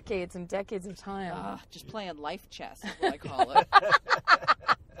over decades and decades of time. Just playing life chess is what I call it.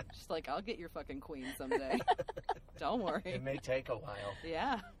 Just like, I'll get your fucking queen someday. Don't worry. It may take a while.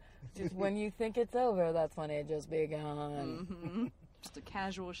 Yeah. Just when you think it's over, that's when it just begun. Mm-hmm. Just a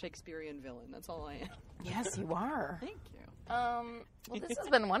casual Shakespearean villain. That's all I am. Yes, you are. Thank you. Well, this has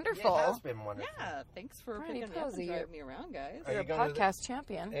been wonderful. It has been wonderful. Yeah, thanks for Brandie picking me up Posey, and driving me around, guys. You're a podcast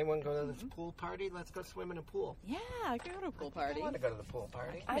champion. Anyone go to this pool party? Let's go swim in a pool. Yeah, I can go to a pool party. I want to go to the pool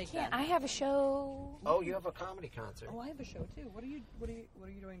party. I can't. I have a show. Oh, you have a comedy concert. Oh, I have a show too. What are you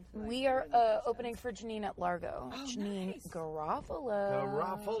doing tonight? We are opening for Janine at Largo. Janine nice. Garofalo.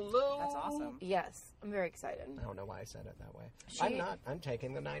 That's awesome. Yes, I'm very excited. I don't know why I said it that way. I'm not. I'm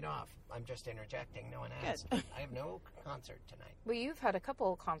taking the night off. I'm just interjecting. No one asked. I have no concert tonight. Well, you you've had a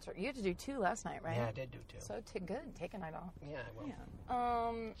couple concerts. You had to do 2 last night, right? Yeah, I did do 2. So good. Take a night off. Yeah, I will. Yeah.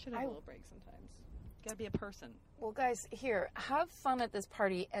 Should have a little break sometimes. Gotta be a person. Well, guys, here, have fun at this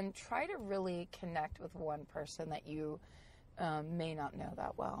party and try to really connect with one person that you may not know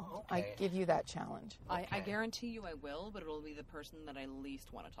that well. Okay. I give you that challenge. I guarantee you I will, but it'll be the person that I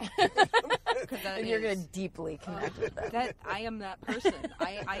least want to talk to. And you're going to deeply connect with them. I am that person.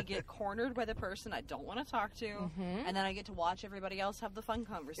 I get cornered by the person I don't want to talk to, and then I get to watch everybody else have the fun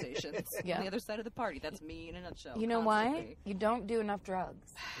conversations on the other side of the party. That's me in a nutshell. You know why? You don't do enough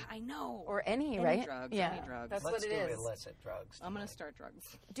drugs. I know. Or any, right? Drugs, yeah, any drugs. That's Let's what it is. do illicit drugs tonight. I'm going to start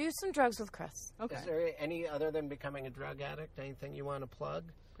drugs. Do some drugs with Chris. Okay. Is there any other than becoming a drug addict? Anything you want to plug,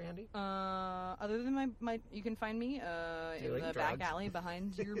 Brandie? Other than my in the Doing back drugs. alley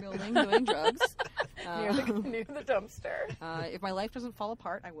behind your building doing drugs. Near the dumpster. If my life doesn't fall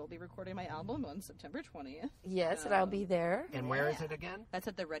apart, I will be recording my album on September 20th. Yes, and I'll be there. And where is it again? That's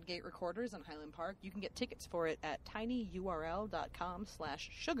at the Redgate Recorders on Highland Park. You can get tickets for it at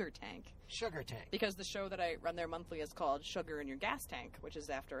tinyurl.com/sugartank. Sugar Tank. Because the show that I run there monthly is called Sugar in Your Gas Tank, which is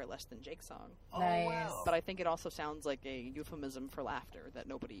after a Less Than Jake song. Nice. Oh, wow. But I think it also sounds like a euphemism for laughter that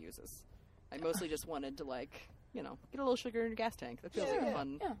nobody uses. I mostly just wanted to, get a little sugar in your gas tank. That feels like a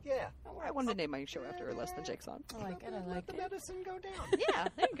fun. Yeah. I wanted to name my show after a Less Than Jake song. I like it. Let the medicine go down. Yeah,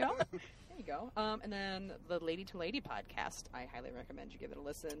 there you go. There you go. And then the Lady to Lady podcast, I highly recommend you give it a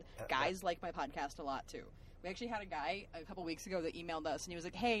listen. Guys like my podcast a lot, too. We actually had a guy a couple weeks ago that emailed us, and he was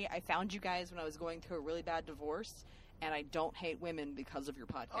like, hey, I found you guys when I was going through a really bad divorce, and I don't hate women because of your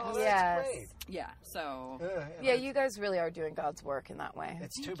podcast. Oh, Yes. that's great. Yeah, so... Yeah, you guys really are doing God's work in that way.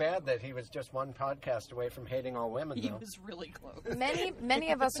 It's too bad that he was just one podcast away from hating all women, He though. was really close.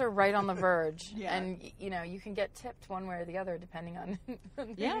 Many of us are right on the verge, Yeah. and you can get tipped one way or the other depending on who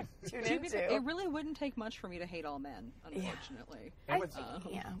Yeah. you tune into. It really wouldn't take much for me to hate all men, unfortunately. I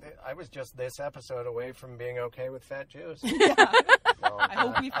was just this episode away from being okay with fat Jews. So, I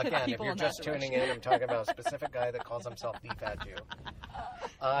hope we've hit again, if people you're in just that tuning direction. in, I'm talking about a specific guy that calls himself the Fat Jew.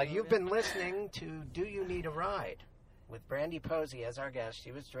 You've been listening to Do You Need a Ride with Brandie Posey as our guest.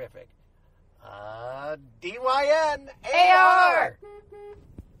 She was terrific. DYNAR!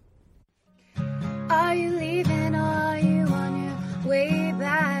 Are you leaving or are you on your way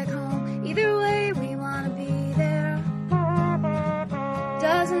back home? Either way, we want to be there.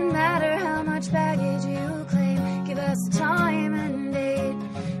 Doesn't matter how much baggage you claim. Give us a time and date,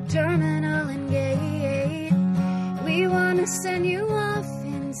 terminal and gate. We want to send you off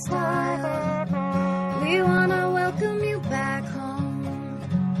in style. We want to welcome you back home.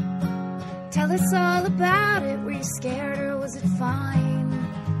 Tell us all about it. Were you scared or was it fine?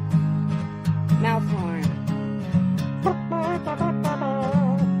 Mouth horn.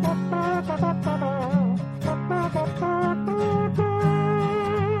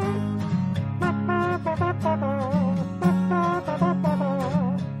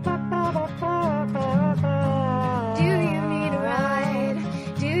 Do you need a ride?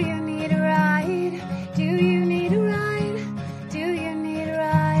 Do you need a ride? Do you need a ride? Do you need a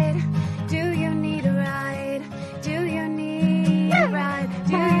ride? Do you need a ride? Do you need a ride?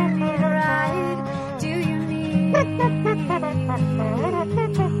 Do you need a ride? Do you need a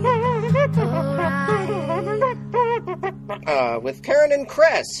ride? With Karen and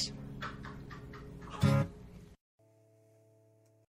Chris.